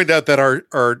just want to point out that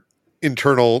our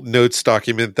internal notes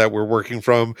document that we're working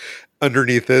from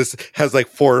underneath this has like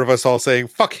 4 of us all saying,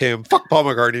 fuck him, fuck Paul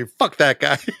McCartney, fuck that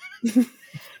guy.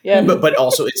 Yeah. But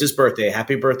also it's his birthday.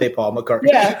 Happy birthday, Paul McCartney.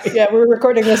 Yeah, we're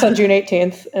recording this on June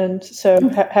 18th. And so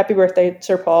happy birthday,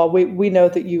 Sir Paul. We know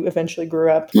that you eventually grew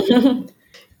up.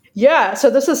 Yeah, so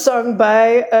this is sung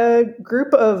by a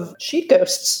group of sheet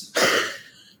ghosts.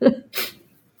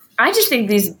 I just think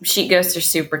these sheet ghosts are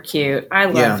super cute. I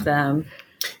love them.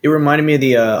 It reminded me of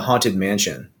the Haunted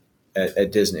Mansion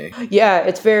at Disney. Yeah,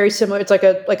 it's very similar. It's like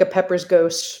a Pepper's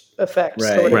Ghost effect.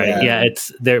 Right. Right. Yeah,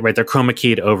 they're chroma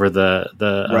keyed over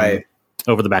the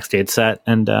over the backstage set,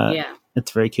 and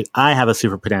it's very cute. I have a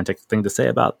super pedantic thing to say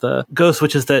about the ghosts,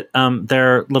 which is that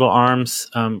their little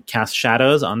arms cast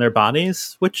shadows on their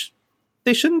bodies, which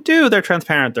they shouldn't do. They're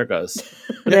transparent. They're ghosts.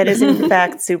 That is in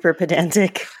fact super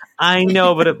pedantic. I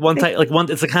know, but it's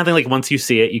the kind of thing like once you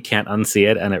see it, you can't unsee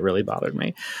it, and it really bothered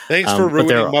me. Thanks for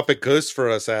ruining Muppet Ghosts for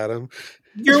us, Adam.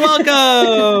 You're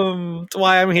welcome. That's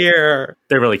why I'm here.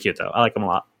 They're really cute, though. I like them a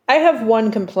lot. I have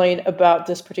one complaint about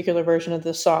this particular version of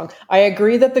this song. I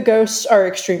agree that the ghosts are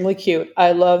extremely cute.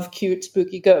 I love cute,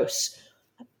 spooky ghosts.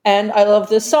 And I love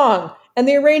this song. And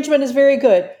the arrangement is very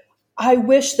good. I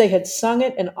wish they had sung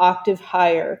it an octave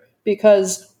higher,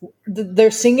 because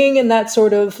they're singing in that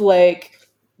sort of like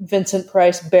Vincent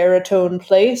Price baritone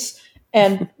place.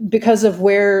 And because of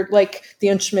where like the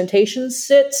instrumentation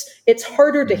sits, it's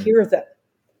harder to hear them.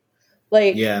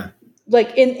 Like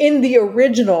in the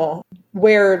original,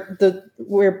 where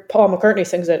Paul McCartney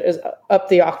sings it is up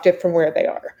the octave from where they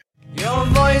are. Your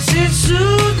voice is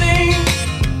soothing,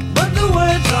 but the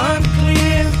words aren't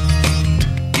clear.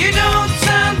 You don't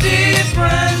sound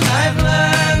different, I've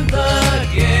learned the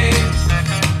game.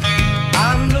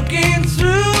 I'm looking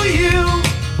through you,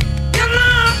 you're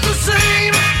not the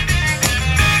same.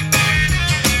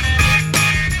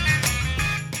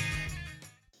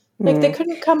 Like they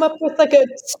couldn't come up with like a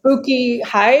spooky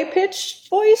high-pitched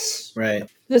voice. Right.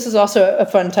 This is also a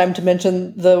fun time to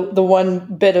mention the one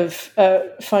bit of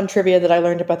fun trivia that I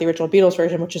learned about the original Beatles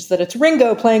version, which is that it's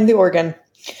Ringo playing the organ.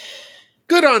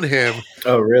 Good on him.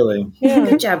 Oh, really? Yeah.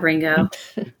 Good job, Ringo.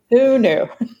 Who knew?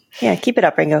 Yeah, keep it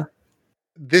up, Ringo.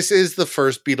 This is the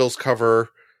first Beatles cover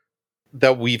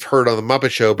that we've heard on the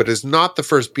Muppet Show, but is not the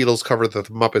first Beatles cover that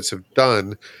the Muppets have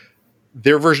done.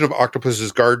 Their version of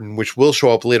Octopus's Garden, which will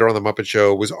show up later on the Muppet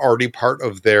Show, was already part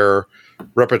of their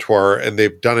repertoire, and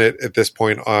they've done it at this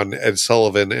point on Ed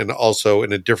Sullivan and also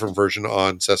in a different version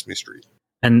on Sesame Street.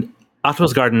 And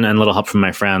Octopus Garden and Little Help from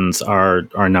My Friends are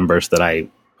numbers that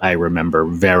I remember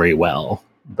very well,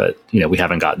 but we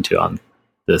haven't gotten to on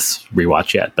this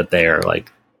rewatch yet, but they are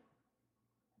like,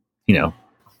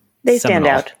 they stand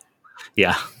out.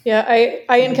 Yeah. Yeah,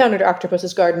 I encountered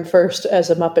Octopus's Garden first as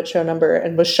a Muppet Show number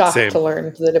and was shocked to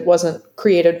learn that it wasn't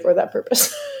created for that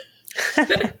purpose.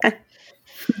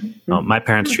 Well, my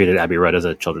parents treated Abbey Road as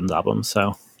a children's album,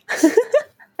 so.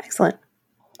 Excellent.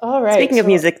 All right. Speaking of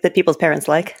music that people's parents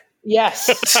like. Yes.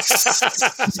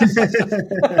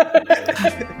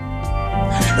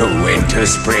 Winter,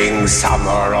 spring,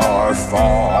 summer, or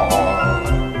fall,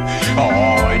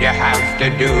 all you have to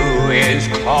do is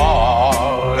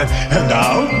call, and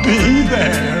I'll be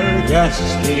there. Yes,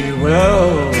 he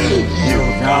will.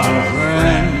 You've got a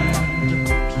friend.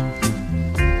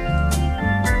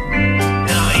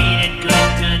 Now ain't it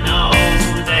good to know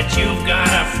that you've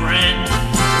got a friend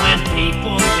when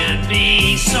people can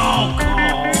be so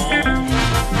cold?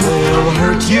 They'll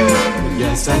hurt you,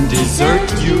 yes, and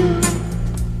desert you.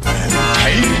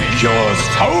 Take your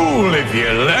soul if you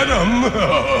let 'em,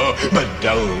 but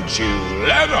don't you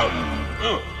let 'em.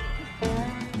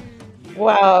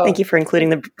 Wow. Thank you for including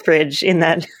the bridge in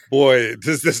that. Boy,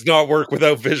 does this not work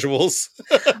without visuals.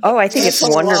 Oh, I think it's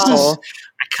wonderful.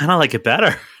 I kind of like it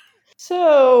better.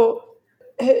 So,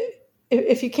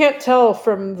 if you can't tell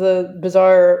from the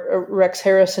bizarre Rex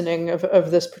Harrisoning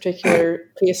of this particular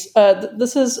piece,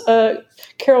 this is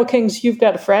Carole King's You've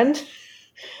Got a Friend,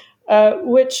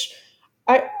 which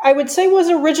I would say was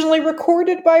originally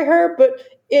recorded by her, but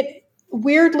it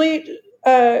weirdly,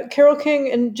 Carole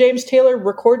King and James Taylor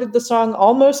recorded the song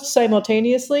almost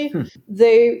simultaneously.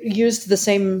 They used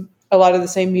a lot of the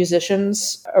same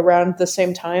musicians around the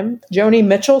same time. Joni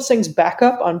Mitchell sings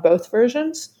backup on both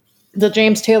versions. The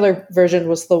James Taylor version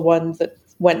was the one that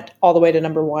went all the way to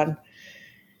number one.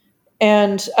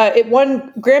 And it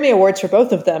won Grammy Awards for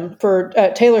both of them, for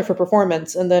Taylor for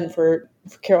performance and then for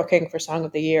Carole King for Song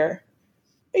of the Year.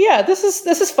 Yeah, this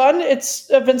is fun. It's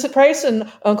Vincent Price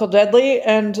and Uncle Deadly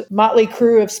and motley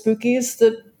crew of spookies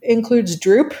that includes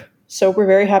Droop. So we're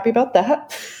very happy about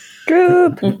that.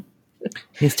 Droop.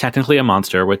 He's technically a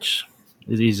monster, which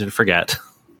is easy to forget.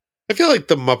 I feel like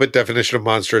the Muppet definition of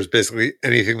monster is basically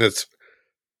anything that's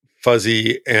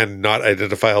fuzzy and not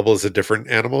identifiable as a different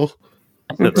animal.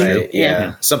 That's true.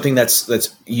 Yeah. Something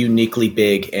that's uniquely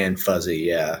big and fuzzy.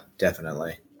 Yeah,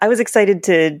 definitely. I was excited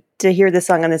to hear this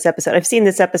song on this episode. I've seen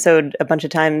this episode a bunch of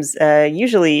times,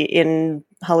 usually in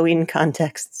Halloween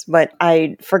contexts, but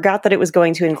I forgot that it was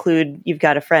going to include You've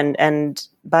Got a Friend. And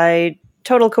by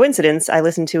total coincidence, I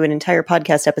listened to an entire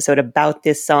podcast episode about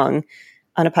this song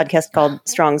on a podcast called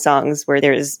Strong Songs, where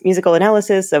there's musical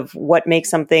analysis of what makes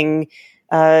something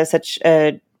such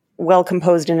a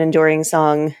well-composed and enduring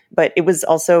song. But it was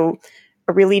also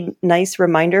a really nice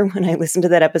reminder when I listened to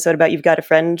that episode about You've Got a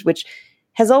Friend, which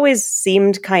has always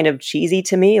seemed kind of cheesy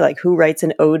to me, like who writes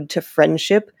an ode to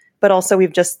friendship? But also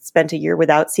we've just spent a year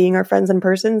without seeing our friends in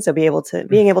person, so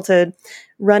being able to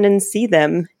run and see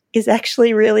them is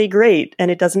actually really great,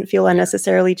 and it doesn't feel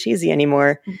unnecessarily cheesy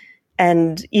anymore.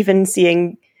 And even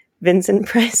seeing Vincent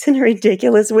Price in a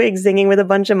ridiculous wig singing with a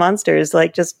bunch of monsters,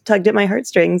 like, just tugged at my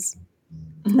heartstrings.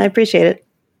 I appreciate it.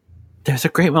 There's a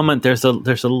great moment. There's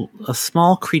a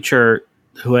small creature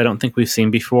who I don't think we've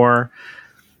seen before.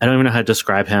 I don't even know how to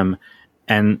describe him,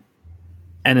 and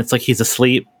it's like he's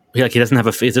asleep. He doesn't have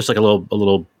he's just like a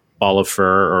little ball of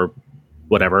fur or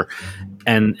whatever,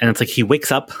 and it's like he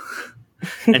wakes up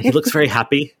and he looks very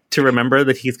happy, to remember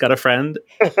that he's got a friend,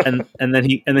 and then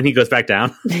he goes back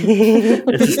down.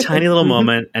 It's this tiny little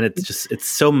moment, and it's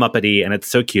so Muppety and it's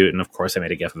so cute. And of course, I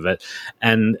made a gif of it.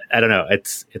 And I don't know,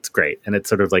 it's great, and it's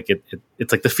sort of like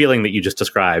it's like the feeling that you just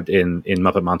described in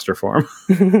Muppet Monster form.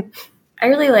 I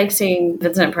really like seeing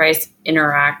Vincent Price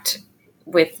interact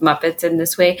with Muppets in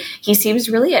this way. He seems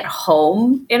really at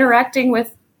home interacting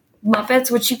with Muppets,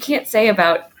 which you can't say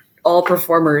about all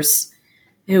performers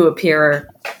who appear,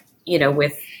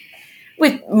 with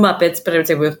Muppets, but I would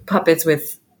say with puppets,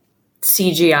 with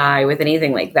CGI, with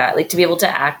anything like that. Like, to be able to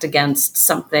act against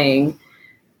something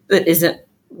that isn't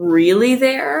really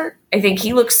there, I think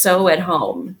he looks so at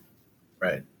home.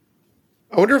 Right.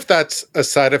 I wonder if that's a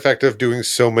side effect of doing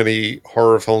so many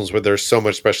horror films where there's so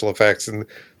much special effects and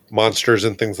monsters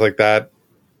and things like that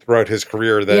throughout his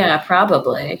career. Yeah,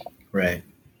 probably. Right.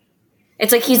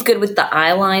 It's like he's good with the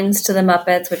eye lines to the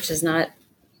Muppets, which is not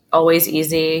always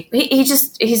easy.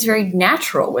 He's very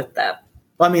natural with them.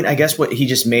 Well, I mean, I guess what he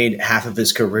just made half of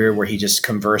his career where he just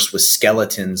conversed with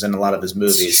skeletons in a lot of his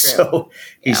movies. So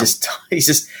he's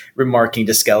just remarking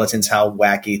to skeletons how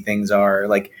wacky things are.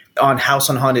 Like on House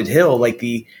on Haunted Hill, like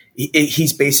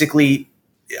he's basically,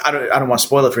 I don't want to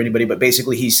spoil it for anybody, but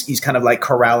basically he's kind of like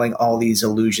corralling all these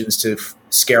illusions to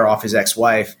scare off his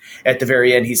ex-wife. At the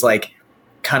very end, he's like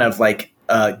kind of like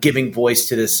giving voice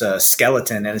to this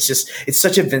skeleton, and it's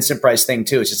such a Vincent Price thing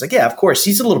too. It's just like, yeah, of course,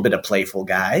 he's a little bit of playful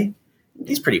guy.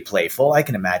 He's pretty playful. I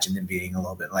can imagine him being a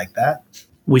little bit like that.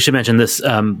 We should mention this.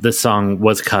 This song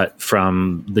was cut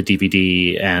from the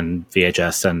DVD and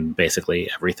VHS and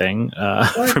basically everything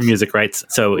for music rights.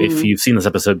 So if you've seen this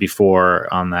episode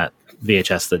before on that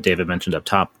VHS that David mentioned up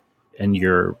top, and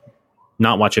you're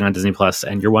not watching on Disney Plus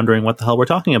and you're wondering what the hell we're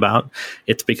talking about,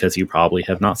 it's because you probably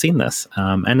have not seen this.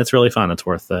 And it's really fun. It's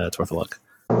worth a look.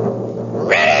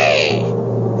 Ready!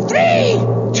 3,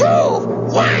 2,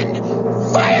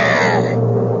 1, fire!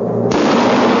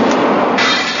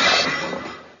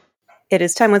 It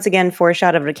is time once again for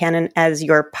Shot Out of a Cannon. As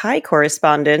your pie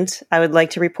correspondent, I would like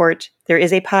to report there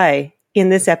is a pie in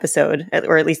this episode,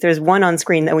 or at least there's one on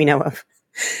screen that we know of.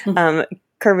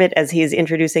 Kermit, as he's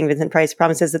introducing Vincent Price,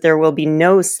 promises that there will be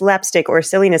no slapstick or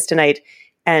silliness tonight,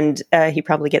 and he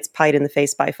probably gets pied in the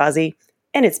face by Fozzie,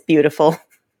 and it's beautiful.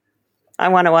 I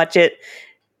want to watch it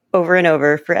over and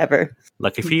over forever.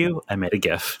 Lucky for you, I made a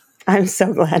GIF. I'm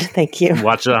so glad. Thank you.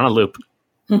 Watch it on a loop.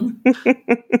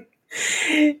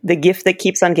 The gift that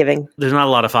keeps on giving. There's not a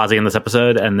lot of Fozzie in this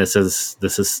episode, and this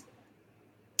is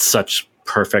such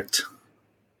perfect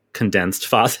condensed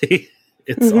Fozzie.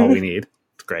 It's all we need.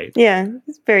 Great. Yeah,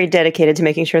 it's very dedicated to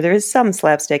making sure there is some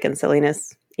slapstick and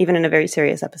silliness, even in a very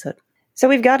serious episode. So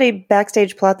we've got a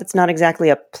backstage plot that's not exactly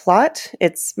a plot.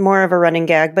 It's more of a running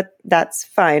gag, but that's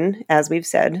fine, as we've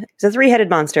said. The three-headed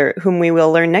monster, whom we will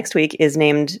learn next week, is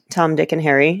named Tom, Dick, and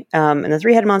Harry. And the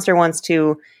three-headed monster wants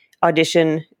to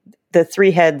audition the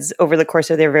three heads over the course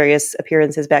of their various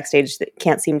appearances backstage that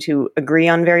can't seem to agree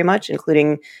on very much,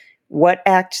 including what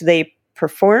act they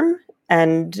perform.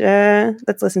 And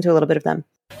let's listen to a little bit of them.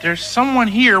 There's someone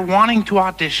here wanting to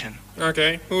audition.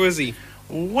 Okay, who is he?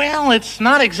 Well, it's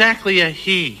not exactly a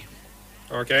he.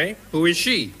 Okay, who is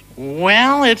she?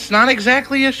 Well, it's not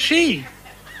exactly a she.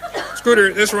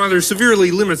 Scooter, this rather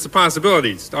severely limits the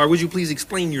possibilities. Would you please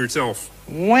explain yourself?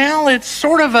 Well, it's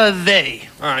sort of a they.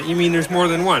 You mean there's more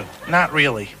than one? Not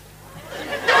really.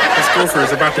 This gopher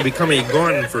is about to become a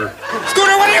gun for...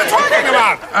 Scooter, what are you talking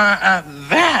about?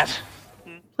 That.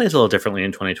 Plays a little differently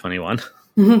in 2021.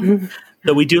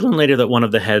 Though we do learn later that one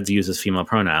of the heads uses female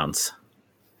pronouns.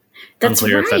 That's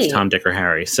unclear right. if that's Tom, Dick, or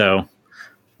Harry. So,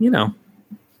 they're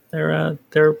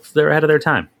ahead of their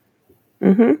time.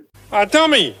 Mm-hmm. Tell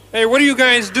me, hey, what do you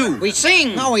guys do? We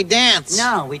sing. No, we dance.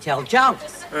 No, we tell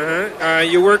jokes.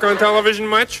 You work on television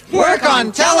much? Work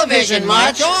on television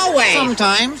much? Always.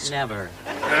 Sometimes. Never.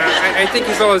 I think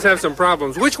these fellas have some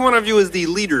problems. Which one of you is the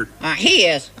leader? He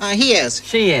is. He is.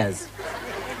 She is.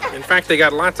 In fact, they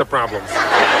got lots of problems.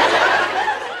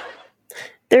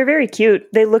 They're very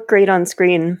cute. They look great on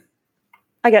screen.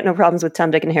 I got no problems with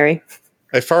Tom, Dick, and Harry.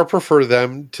 I far prefer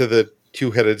them to the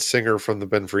two-headed singer from the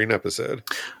Ben Vereen episode.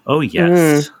 Oh,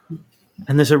 yes.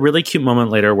 And there's a really cute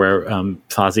moment later where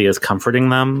Fozzie is comforting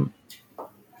them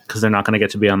because they're not going to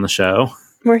get to be on the show.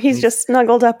 Where he's just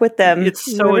snuggled up with them. It's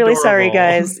so We're really adorable. sorry,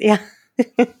 guys. Yeah.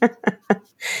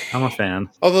 I'm a fan.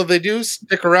 Although they do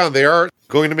stick around. They are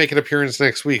going to make an appearance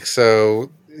next week,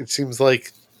 so it seems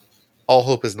like all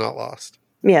hope is not lost.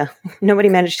 Yeah, nobody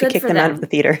managed to kick them out of the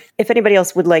theater. If anybody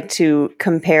else would like to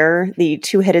compare the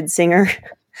two-headed singer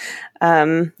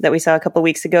that we saw a couple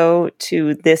weeks ago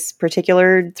to this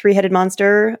particular three-headed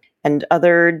monster and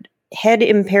other head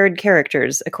impaired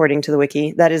characters, according to the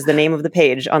wiki. That is the name of the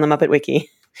page on the Muppet Wiki.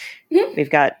 We've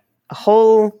got a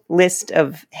whole list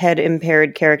of head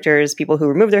impaired characters, people who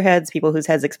remove their heads, people whose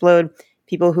heads explode,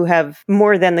 people who have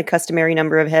more than the customary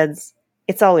number of heads.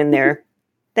 It's all in there.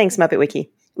 Thanks, Muppet Wiki.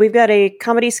 We've got a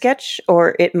comedy sketch,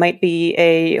 or it might be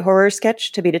a horror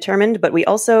sketch to be determined, but we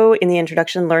also, in the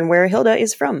introduction, learn where Hilda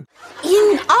is from.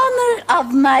 In honor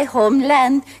of my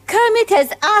homeland, Kermit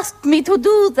has asked me to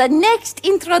do the next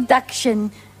introduction.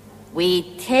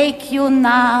 We take you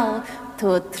now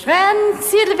to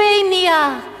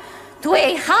Transylvania, to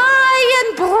a high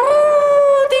and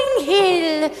brooding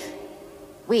hill.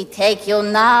 We take you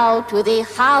now to the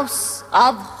House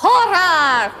of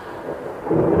Horror.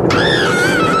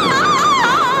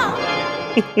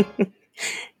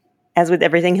 As with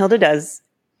everything Hilda does,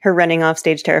 her running off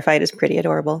stage terrified is pretty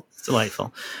adorable. It's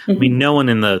delightful. I mean, no one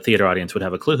in the theater audience would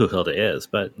have a clue who Hilda is,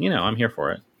 but, I'm here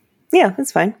for it. Yeah,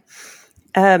 that's fine.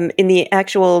 In the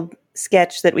actual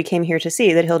sketch that we came here to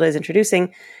see that Hilda is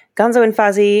introducing, Gonzo and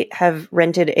Fozzie have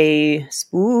rented a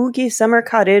spooky summer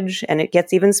cottage, and it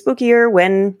gets even spookier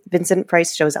when Vincent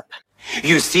Price shows up.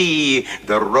 You see,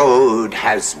 the road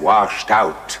has washed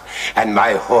out, and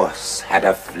my horse had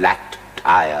a flat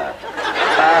tire.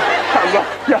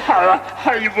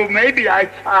 Maybe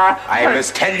I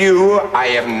must tell you, I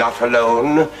am not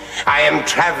alone. I am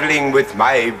traveling with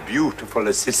my beautiful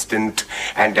assistant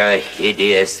and a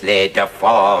hideously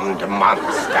deformed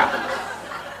monster.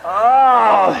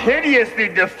 Oh, hideously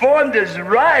deformed is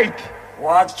right.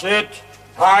 Watch it.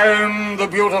 I'm the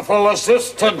beautiful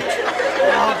assistant.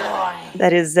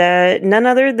 That is none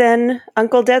other than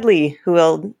Uncle Deadly, who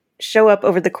will show up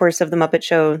over the course of the Muppet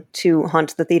Show to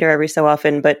haunt the theater every so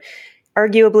often, but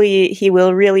arguably he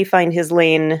will really find his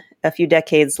lane a few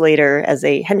decades later as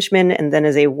a henchman and then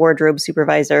as a wardrobe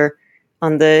supervisor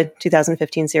on the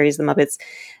 2015 series The Muppets.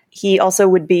 He also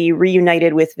would be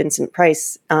reunited with Vincent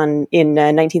Price in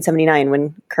 1979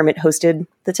 when Kermit hosted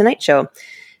The Tonight Show.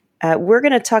 We're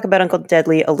going to talk about Uncle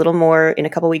Deadly a little more in a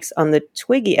couple weeks on the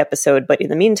Twiggy episode, but in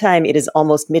the meantime, it is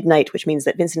almost midnight, which means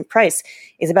that Vincent Price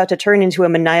is about to turn into a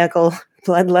maniacal,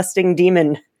 bloodlusting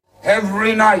demon.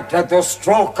 Every night at the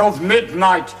stroke of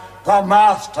midnight, the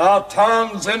master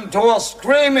turns into a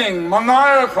screaming,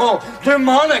 maniacal,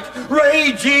 demonic,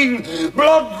 raging,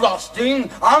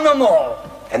 bloodlusting animal.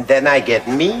 And then I get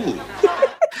me.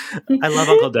 I love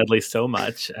Uncle Deadly so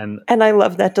much. And I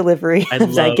love that delivery. I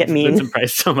love get mean. Vincent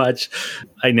Price so much.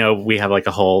 I know we have like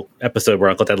a whole episode where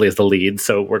Uncle Deadly is the lead,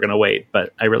 so we're going to wait.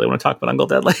 But I really want to talk about Uncle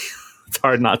Deadly. It's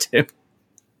hard not to.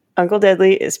 Uncle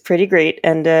Deadly is pretty great,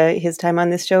 and his time on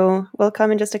this show will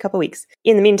come in just a couple weeks.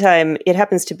 In the meantime, it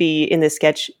happens to be in this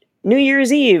sketch New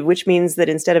Year's Eve, which means that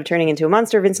instead of turning into a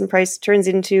monster, Vincent Price turns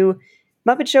into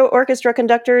Muppet Show orchestra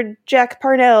conductor Jack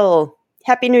Parnell.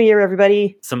 Happy New Year,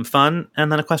 everybody. Some fun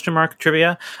and then a question mark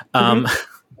trivia.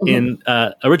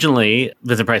 Originally,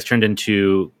 Vincent Price turned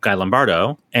into Guy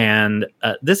Lombardo, and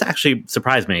this actually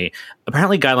surprised me.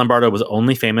 Apparently, Guy Lombardo was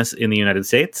only famous in the United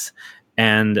States,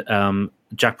 and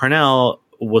Jack Parnell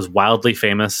was wildly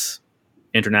famous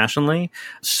internationally.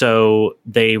 So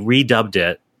they redubbed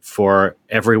it for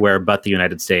everywhere but the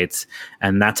United States,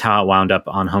 and that's how it wound up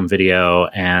on home video,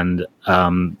 and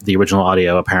the original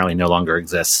audio apparently no longer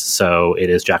exists, so it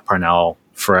is Jack Parnell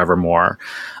forevermore.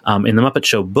 In the Muppet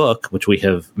Show book, which we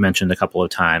have mentioned a couple of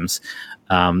times,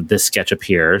 this sketch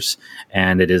appears,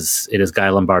 and it is Guy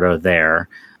Lombardo there,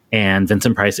 and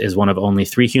Vincent Price is one of only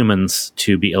 3 humans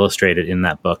to be illustrated in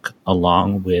that book,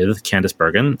 along with Candice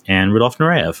Bergen and Rudolf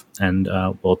Nureyev. And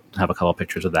we'll have a couple of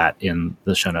pictures of that in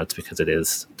the show notes because it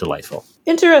is delightful.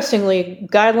 Interestingly,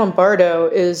 Guy Lombardo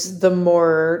is the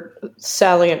more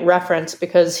salient reference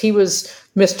because he was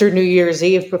Mr. New Year's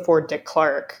Eve before Dick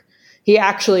Clark. He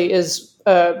actually is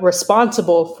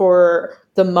responsible for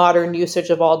the modern usage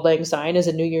of Auld Lang Syne as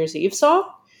a New Year's Eve song.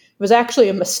 It was actually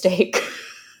a mistake.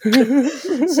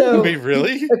 So, wait,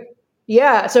 really?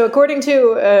 Yeah. So according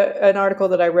to an article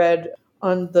that I read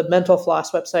on the Mental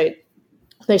Floss website,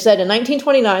 they said in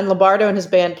 1929, Lombardo and his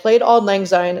band played Auld Lang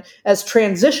Syne as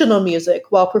transitional music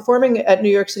while performing at New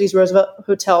York City's Roosevelt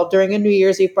Hotel during a New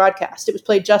Year's Eve broadcast. It was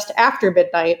played just after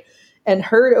midnight and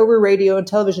heard over radio and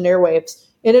television airwaves,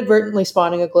 inadvertently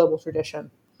spawning a global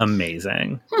tradition.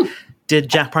 Amazing. Did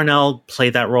Jack Parnell play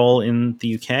that role in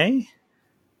the UK?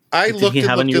 I looked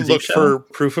for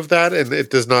proof of that, and it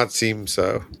does not seem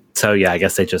so. So yeah, I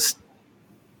guess they just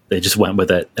went with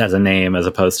it as a name as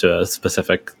opposed to a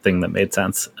specific thing that made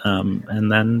sense. And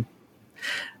then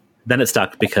it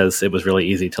stuck because it was really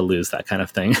easy to lose that kind of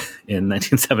thing in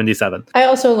 1977. I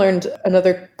also learned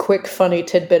another quick funny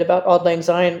tidbit about Auld Lang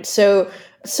Syne. So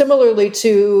similarly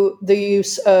to the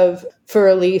use of Fur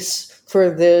Elise for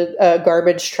the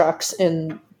garbage trucks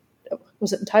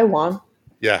was it in Taiwan?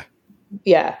 Yeah.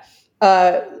 Yeah.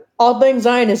 Auld Lang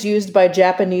Syne is used by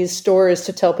Japanese stores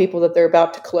to tell people that they're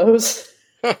about to close.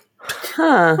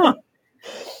 Huh.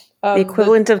 The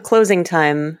equivalent of closing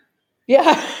time.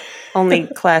 Yeah. Only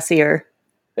classier.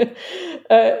 There's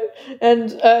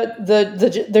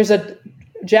a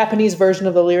Japanese version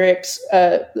of the lyrics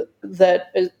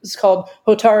that is called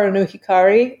Hotaru no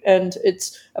Hikari, and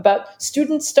it's about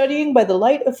students studying by the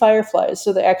light of fireflies,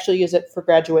 so they actually use it for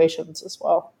graduations as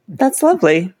well. That's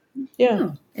lovely.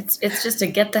 Yeah. It's just a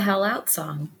get the hell out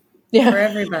song for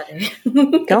everybody.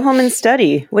 Go home and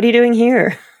study. What are you doing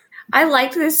here? I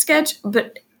liked this sketch,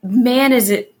 but man, is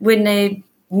it when they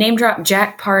name drop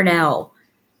Jack Parnell.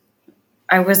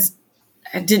 I'm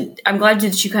glad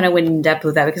that you kind of went in depth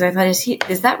with that, because I thought,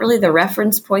 is that really the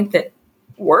reference point that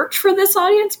worked for this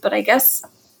audience? But I guess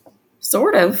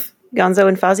sort of. Gonzo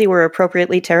and Fozzie were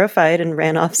appropriately terrified and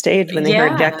ran off stage when they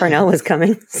heard Jack Parnell was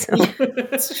coming. So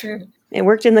that's true. It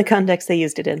worked in the context they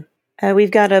used it in.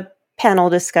 We've got a panel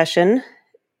discussion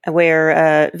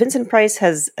where Vincent Price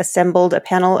has assembled a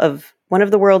panel of one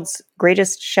of the world's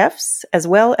greatest chefs, as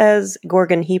well as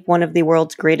Gorgon Heap, one of the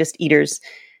world's greatest eaters,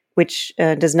 which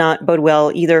does not bode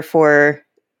well either for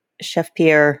Chef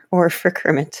Pierre or for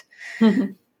Kermit.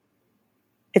 Mm-hmm.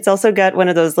 It's also got one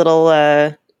of those little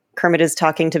Kermit is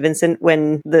talking to Vincent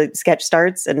when the sketch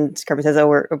starts, and Kermit says, "Oh,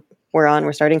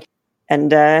 we're starting."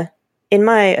 And in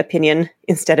my opinion,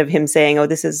 instead of him saying, "Oh,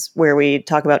 this is where we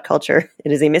talk about culture,"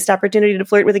 it is a missed opportunity to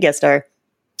flirt with a guest star.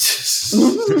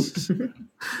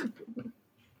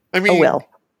 I mean, oh well.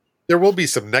 There will be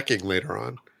some necking later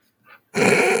on.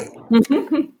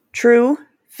 True,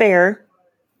 fair.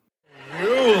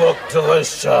 You look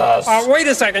delicious. Wait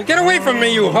a second. Get away from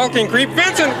me, you hulking creep.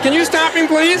 Vincent, can you stop him,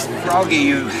 please? Froggy,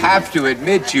 you have to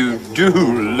admit you do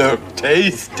look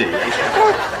tasty.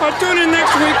 I'll tune in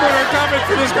next week when our topic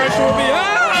for discussion will be...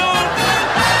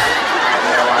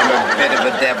 I'm a bit of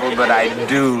a devil, but I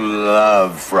do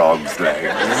love frog's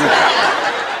legs.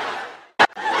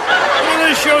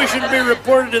 This show should be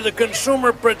reported to the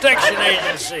Consumer Protection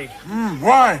Agency.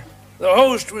 Why? The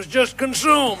host was just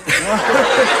consumed.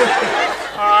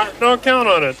 Don't count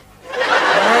on it.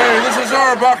 Hey, this is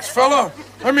our box, fella.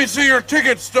 Let me see your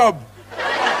ticket stub.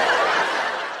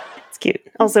 It's cute.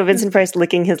 Also, Vincent Price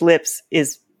licking his lips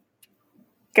is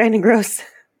kind of gross.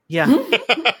 Yeah.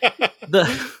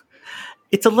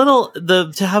 It's a little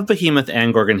to have Behemoth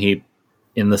and Gorgon Heap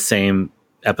in the same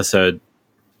episode,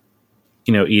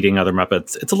 eating other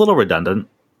Muppets. It's a little redundant.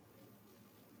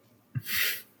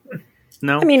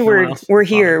 No, I mean, we're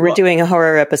here. We're doing a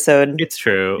horror episode. It's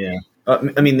true. Yeah.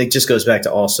 I mean, it just goes back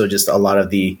to also just a lot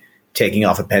of the taking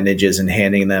off appendages and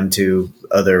handing them to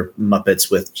other Muppets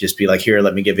with just be like, here,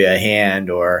 let me give you a hand,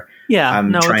 or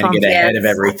I'm trying to get ahead of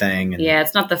everything. And,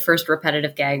 it's not the first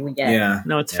repetitive gag we get. Yeah.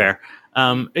 No, it's fair.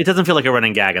 It doesn't feel like a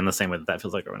running gag in the same way that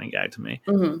feels like a running gag to me.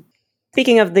 Mm-hmm.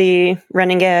 Speaking of the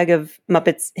running gag of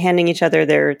Muppets handing each other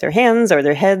their hands or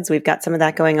their heads, we've got some of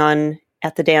that going on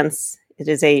at the dance. It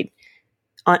is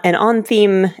an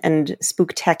on-theme and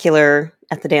spooktacular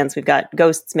at the dance. We've got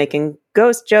ghosts making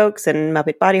ghost jokes and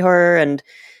Muppet body horror, and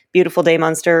Beautiful Day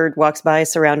Monster walks by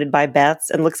surrounded by bats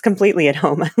and looks completely at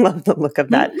home. I love the look of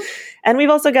that. And we've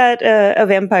also got a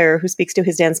vampire who speaks to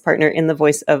his dance partner in the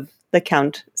voice of the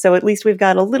Count. So at least we've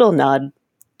got a little nod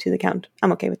to the Count.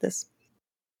 I'm okay with this.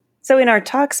 So in our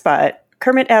talk spot,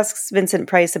 Kermit asks Vincent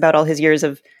Price about all his years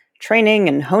of training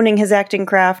and honing his acting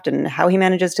craft and how he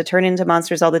manages to turn into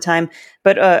monsters all the time.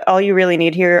 But all you really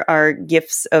need here are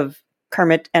gifs of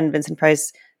Kermit and Vincent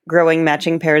Price growing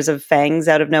matching pairs of fangs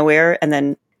out of nowhere, and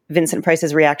then Vincent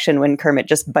Price's reaction when Kermit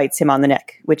just bites him on the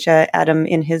neck, which Adam,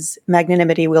 in his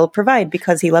magnanimity, will provide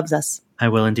because he loves us. I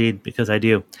will indeed, because I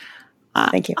do.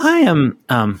 Thank you. I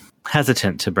am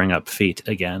hesitant to bring up feet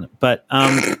again, but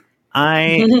how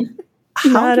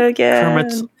Not do again.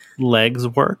 Kermit's legs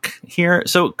work here?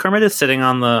 So Kermit is sitting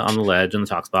on the ledge in the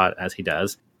talk spot, as he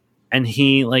does, and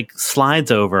he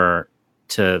slides over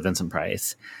to Vincent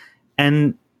Price,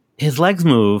 and his legs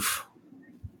move.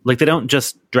 They don't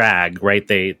just drag, right?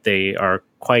 They are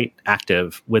quite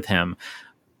active with him,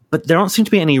 but there don't seem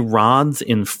to be any rods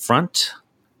in front.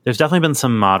 There's definitely been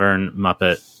some modern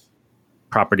Muppet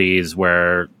properties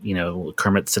where,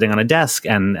 Kermit's sitting on a desk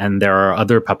and there are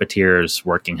other puppeteers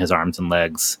working his arms and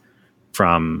legs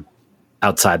from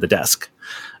outside the desk.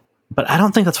 But I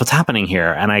don't think that's what's happening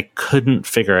here, and I couldn't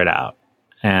figure it out.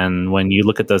 And when you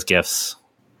look at those GIFs,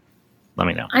 let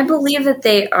me know. I believe that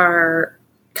they are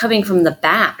coming from the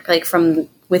back, from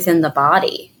within the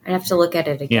body. I have to look at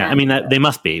it again. Yeah, I mean, they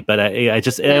must be, but I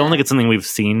don't think it's something we've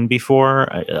seen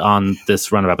before on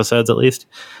this run of episodes, at least.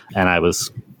 And I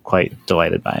was quite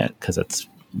delighted by it because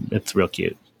it's real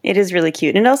cute. It is really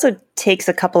cute. And it also takes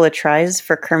a couple of tries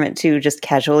for Kermit to just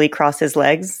casually cross his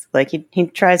legs. Like he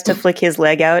tries to flick his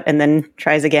leg out and then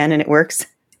tries again and it works.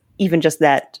 Even just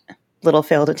that little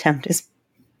failed attempt is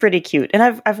pretty cute. And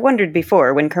I've wondered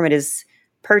before when Kermit is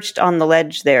perched on the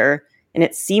ledge there and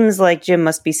it seems like Jim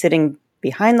must be sitting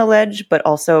behind the ledge, but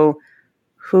also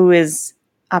who is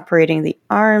operating the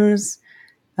arms.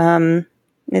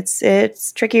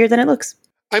 It's trickier than it looks.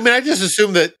 I mean, I just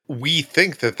assume that we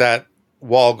think that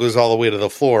wall goes all the way to the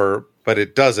floor, but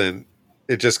it doesn't.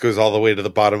 It just goes all the way to the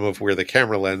bottom of where the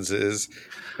camera lens is,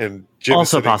 and Jim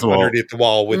also is sitting possible underneath the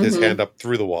wall with his hand up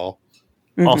through the wall.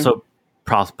 Also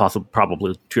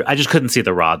probably true. I just couldn't see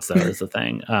the rods, though, is the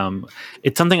thing.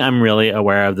 It's something I'm really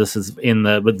aware of. This is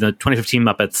with the 2015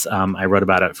 Muppets. I wrote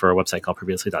about it for a website called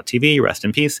Previously.tv, rest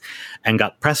in peace, and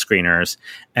got press screeners.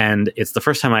 And it's the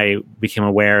first time I became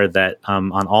aware that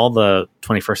on all the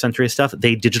 21st century stuff,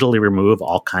 they digitally remove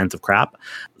all kinds of crap.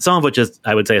 Some of which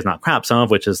I would say is not crap. Some of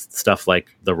which is stuff like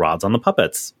the rods on the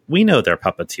puppets. We know they're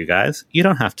puppets, you guys. You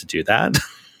don't have to do that.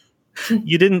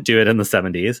 You didn't do it in the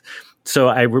 70s. So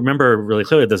I remember really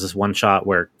clearly there's this one shot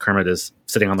where Kermit is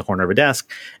sitting on the corner of a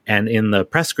desk, and in the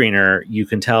press screener, you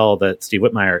can tell that Steve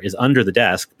Whitmire is under the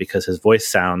desk because his voice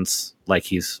sounds like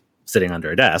he's sitting under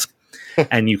a desk.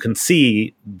 And you can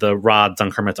see the rods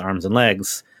on Kermit's arms and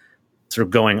legs sort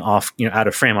of going off, out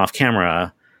of frame off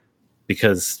camera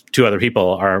because two other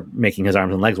people are making his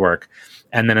arms and legs work.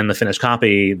 And then in the finished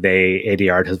copy, they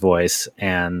ADR'd his voice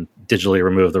and digitally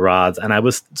removed the rods. And I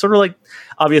was sort of like,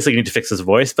 obviously you need to fix his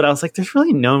voice, but I was like, there's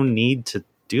really no need to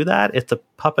do that. It's a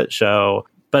puppet show.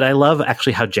 But I love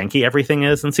actually how janky everything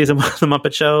is in season 1 of the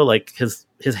Muppet Show. Like his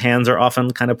hands are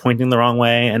often kind of pointing the wrong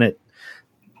way, and it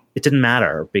didn't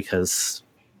matter because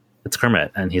it's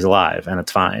Kermit and he's alive and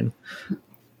it's fine.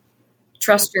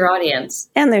 Trust your audience.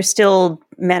 And they're still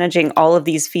managing all of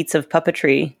these feats of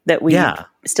puppetry that we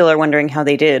still are wondering how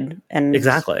they did. And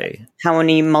exactly how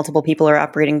many multiple people are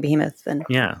operating Behemoth. And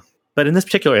yeah. But in this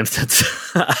particular instance,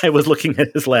 I was looking at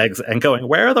his legs and going,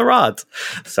 where are the rods?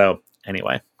 So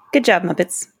anyway. Good job,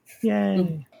 Muppets.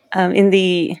 Yay. In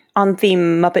the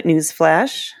on-theme Muppet News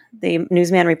Flash, the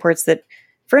newsman reports that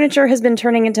furniture has been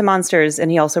turning into monsters,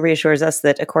 and he also reassures us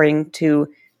that according to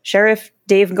Sheriff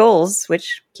Dave Goles,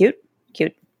 which, cute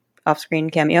off-screen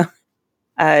cameo,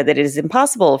 that it is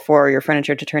impossible for your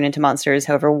furniture to turn into monsters.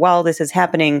 However, while this is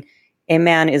happening, a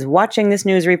man is watching this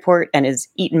news report and is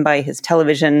eaten by his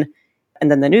television, and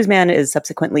then the newsman is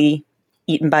subsequently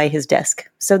eaten by his desk.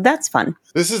 So that's fun.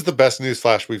 This is the best news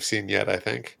flash we've seen yet, I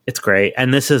think. It's great.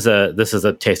 And this is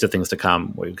a taste of things to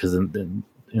come, because in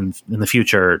the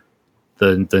future,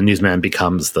 the newsman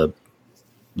becomes the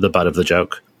butt of the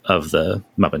joke of the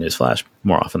Muppet News Flash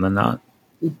more often than not.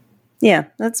 Yeah,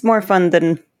 that's more fun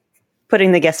than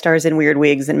putting the guest stars in weird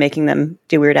wigs and making them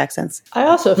do weird accents. I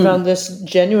also found this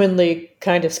genuinely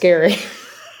kind of scary.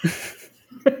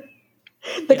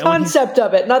 The concept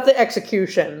of it, not the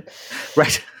execution.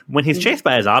 Right. When he's chased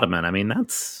by his ottoman, I mean,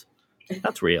 that's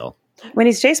real. When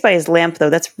he's chased by his lamp,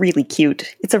 though, that's really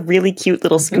cute. It's a really cute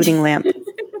little scooting lamp.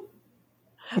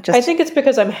 I think it's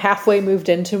because I'm halfway moved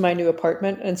into my new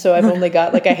apartment, and so I've only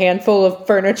got like a handful of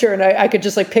furniture, and I could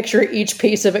just like picture each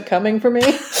piece of it coming for me.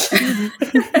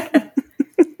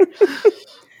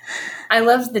 I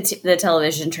love the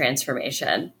television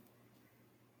transformation.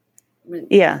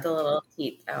 Yeah. The little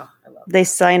teeth. Oh, I love They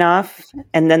sign off,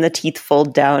 and then the teeth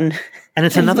fold down. And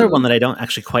it's another one that I don't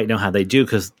actually quite know how they do,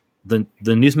 because the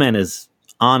newsman is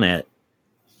on it,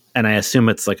 and I assume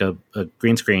it's like a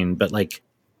green screen, but like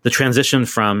the transition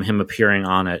from him appearing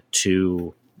on it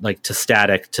to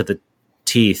static to the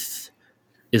teeth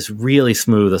is really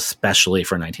smooth, especially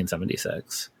for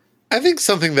 1976. I think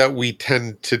something that we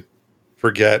tend to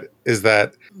forget is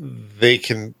that they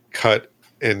can cut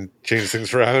and change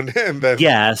things around. And then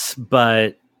yes,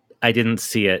 but I didn't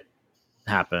see it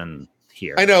happen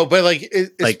here. I know, but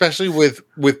especially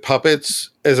with puppets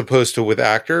as opposed to with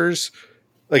actors,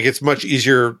 like it's much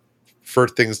easier for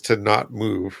things to not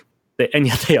move. And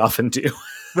yet they often do.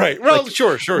 Right. Well,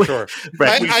 sure.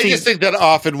 Right. I just think that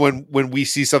often when we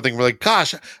see something, we're like,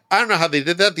 gosh, I don't know how they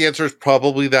did that. The answer is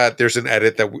probably that there's an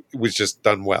edit that was just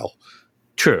done well.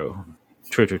 True.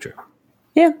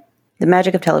 Yeah. The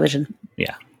magic of television.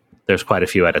 Yeah. There's quite a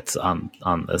few edits on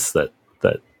this that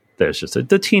there's just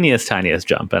the teeniest, tiniest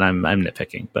jump, and I'm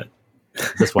nitpicking, but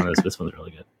this one's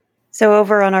really good. So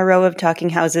over on our row of talking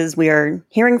houses, we are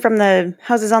hearing from the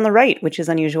houses on the right, which is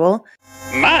unusual.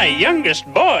 My youngest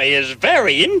boy is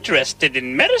very interested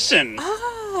in medicine.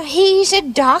 Oh, he's a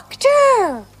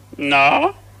doctor.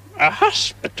 No, a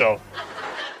hospital.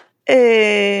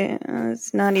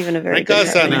 It's not even a very My God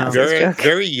good sounded joke.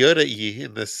 very Yoda-y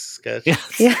in this sketch.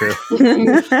 Yeah.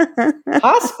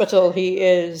 Hospital he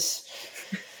is.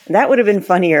 That would have been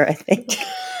funnier, I think.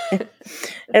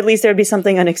 At least there would be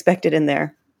something unexpected in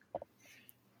there.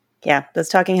 Yeah, those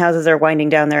talking houses are winding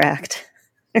down their act.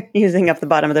 Using up the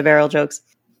bottom of the barrel jokes.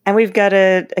 And we've got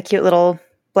a cute little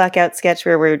blackout sketch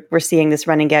where we're seeing this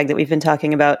running gag that we've been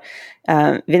talking about.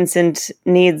 Vincent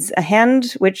needs a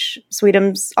hand, which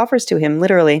Sweetums offers to him,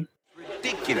 literally.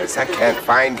 Ridiculous. I can't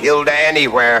find Hilda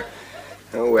anywhere.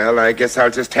 Oh, well, I guess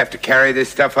I'll just have to carry this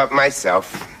stuff up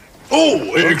myself.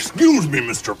 Oh, excuse me,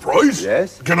 Mr. Price.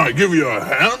 Yes? Can I give you a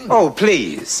hand? Oh,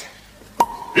 please.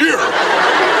 Here.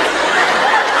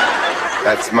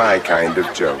 That's my kind of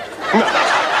joke.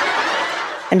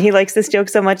 And he likes this joke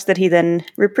so much that he then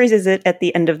reprises it at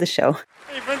the end of the show.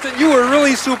 Hey, Vincent, you were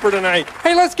really super tonight.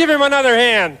 Hey, let's give him another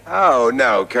hand. Oh,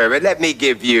 no, Kermit. Let me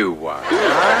give you one.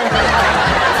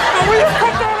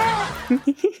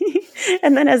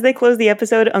 And then as they close the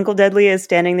episode, Uncle Deadly is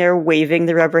standing there waving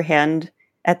the rubber hand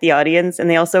at the audience. And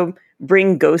they also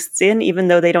bring ghosts in, even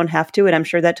though they don't have to. And I'm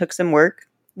sure that took some work.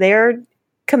 They are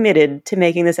committed to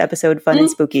making this episode fun and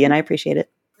spooky, and I appreciate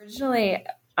it. Originally,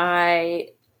 I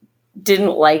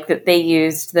didn't like that they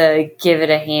used the give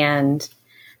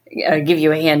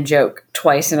you a hand joke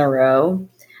twice in a row.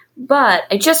 But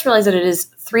I just realized that it is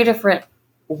 3 different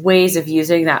ways of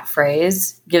using that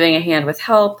phrase: giving a hand with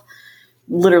help,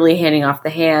 literally handing off the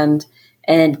hand,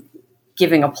 and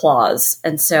giving applause.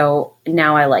 And so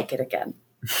now I like it again.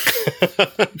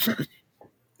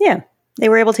 Yeah, they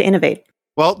were able to innovate.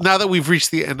 Well, now that we've reached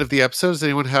the end of the episode, does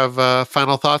anyone have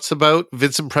final thoughts about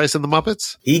Vincent Price and the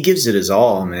Muppets? He gives it his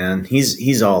all, man.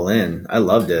 He's all in. I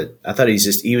loved it. I thought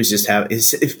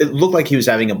it looked like he was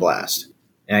having a blast.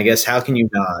 And I guess how can you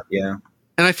not? Yeah.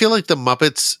 And I feel like the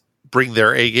Muppets bring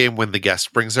their A game when the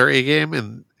guest brings their A game,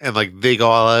 and like they go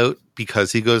all out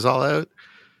because he goes all out.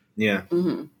 Yeah.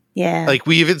 Mm-hmm. Yeah. Like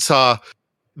we even saw,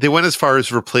 they went as far as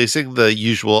replacing the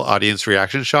usual audience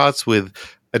reaction shots with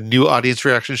a new audience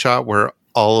reaction shot where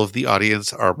all of the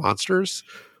audience are monsters,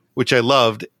 which I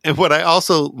loved. And what I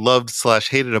also loved /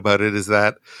 hated about it is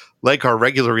that, like our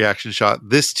regular reaction shot,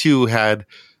 this too had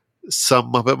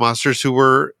some Muppet monsters who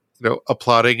were,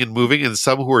 applauding and moving, and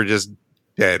some who were just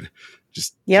dead.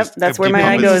 That's where my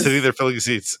eye goes. Sitting there filling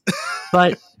seats.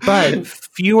 But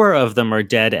fewer of them are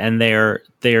dead, and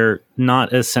they're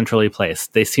not as centrally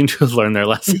placed. They seem to have learned their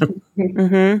lesson.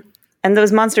 Mm-hmm. And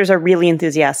those monsters are really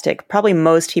enthusiastic. Probably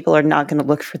most people are not going to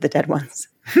look for the dead ones.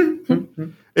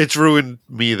 It's ruined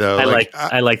me, though.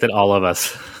 I like that all of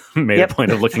us made a point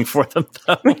of looking for them,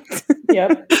 though.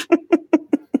 Yep.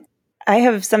 I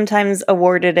have sometimes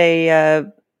awarded a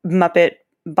Muppet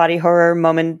body horror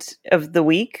moment of the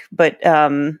week, but,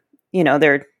 there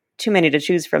are too many to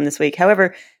choose from this week.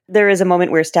 However, there is a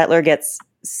moment where Statler gets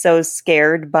so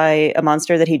scared by a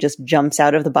monster that he just jumps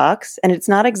out of the box. And it's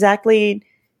not exactly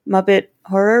Muppet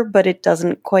horror, but it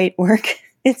doesn't quite work.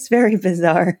 It's very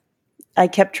bizarre. I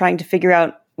kept trying to figure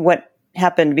out what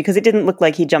happened because it didn't look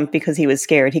like he jumped because he was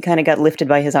scared. He kind of got lifted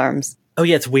by his arms. Oh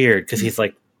yeah, it's weird because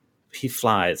he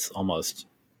flies almost.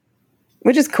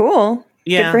 Which is cool.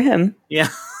 Yeah. Good for him. Yeah.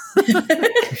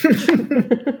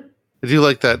 I do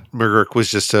like that McGurk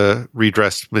was just a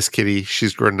redressed Miss Kitty.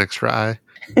 She's grown an extra eye.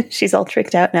 She's all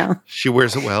tricked out now. She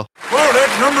wears it well. Wow,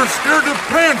 that number scared the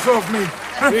pants off me.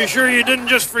 Are you sure you didn't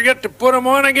just forget to put them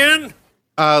on again?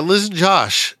 Liz and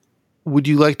Josh, would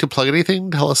you like to plug anything?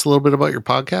 Tell us a little bit about your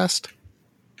podcast.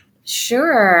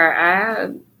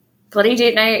 Sure. Bloody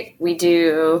Date Night, we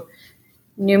do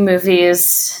new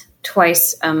movies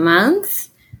twice a month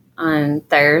on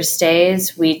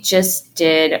Thursdays. We just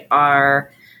did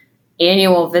our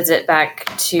annual visit back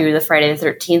to the Friday the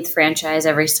 13th franchise.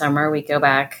 Every summer we go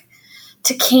back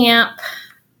to camp.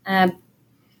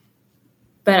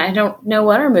 But I don't know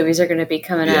what our movies are going to be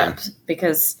coming up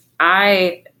because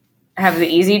I have the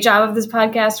easy job of this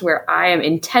podcast where I am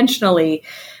intentionally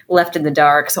left in the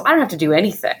dark. So I don't have to do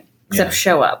anything except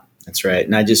show up. That's right.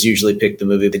 And I just usually pick the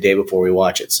movie the day before we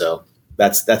watch it. So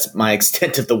that's my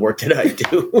extent of the work that I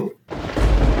do.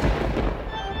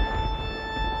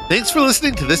 Thanks for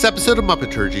listening to this episode of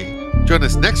Muppeturgy. Join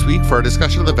us next week for our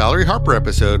discussion of the Valerie Harper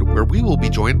episode, where we will be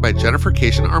joined by Jennifer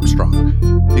Cation Armstrong.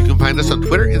 You can find us on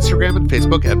Twitter, Instagram, and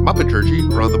Facebook at Muppeturgy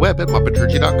or on the web at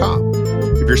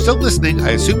Muppeturgy.com. If you're still listening,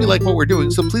 I assume you like what we're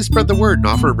doing, so please spread the word and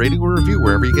offer a rating or review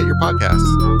wherever you get your podcasts.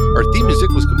 Our theme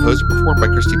music was composed and performed by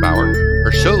Christy Bauer.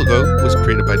 Our show logo was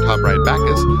created by Todd Brian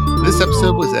Backus. And this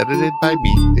episode was edited by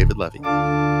me, David Levy.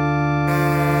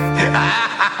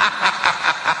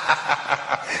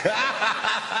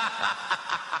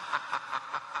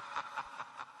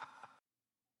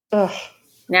 Ugh.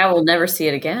 Now we'll never see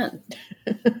it again.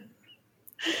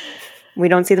 We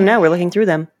don't see them now. We're looking through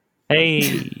them.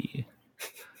 Hey.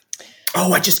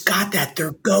 Oh, I just got that.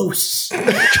 They're ghosts.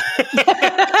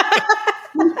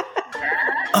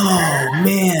 Oh,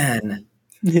 man.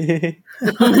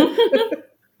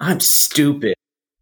 I'm stupid.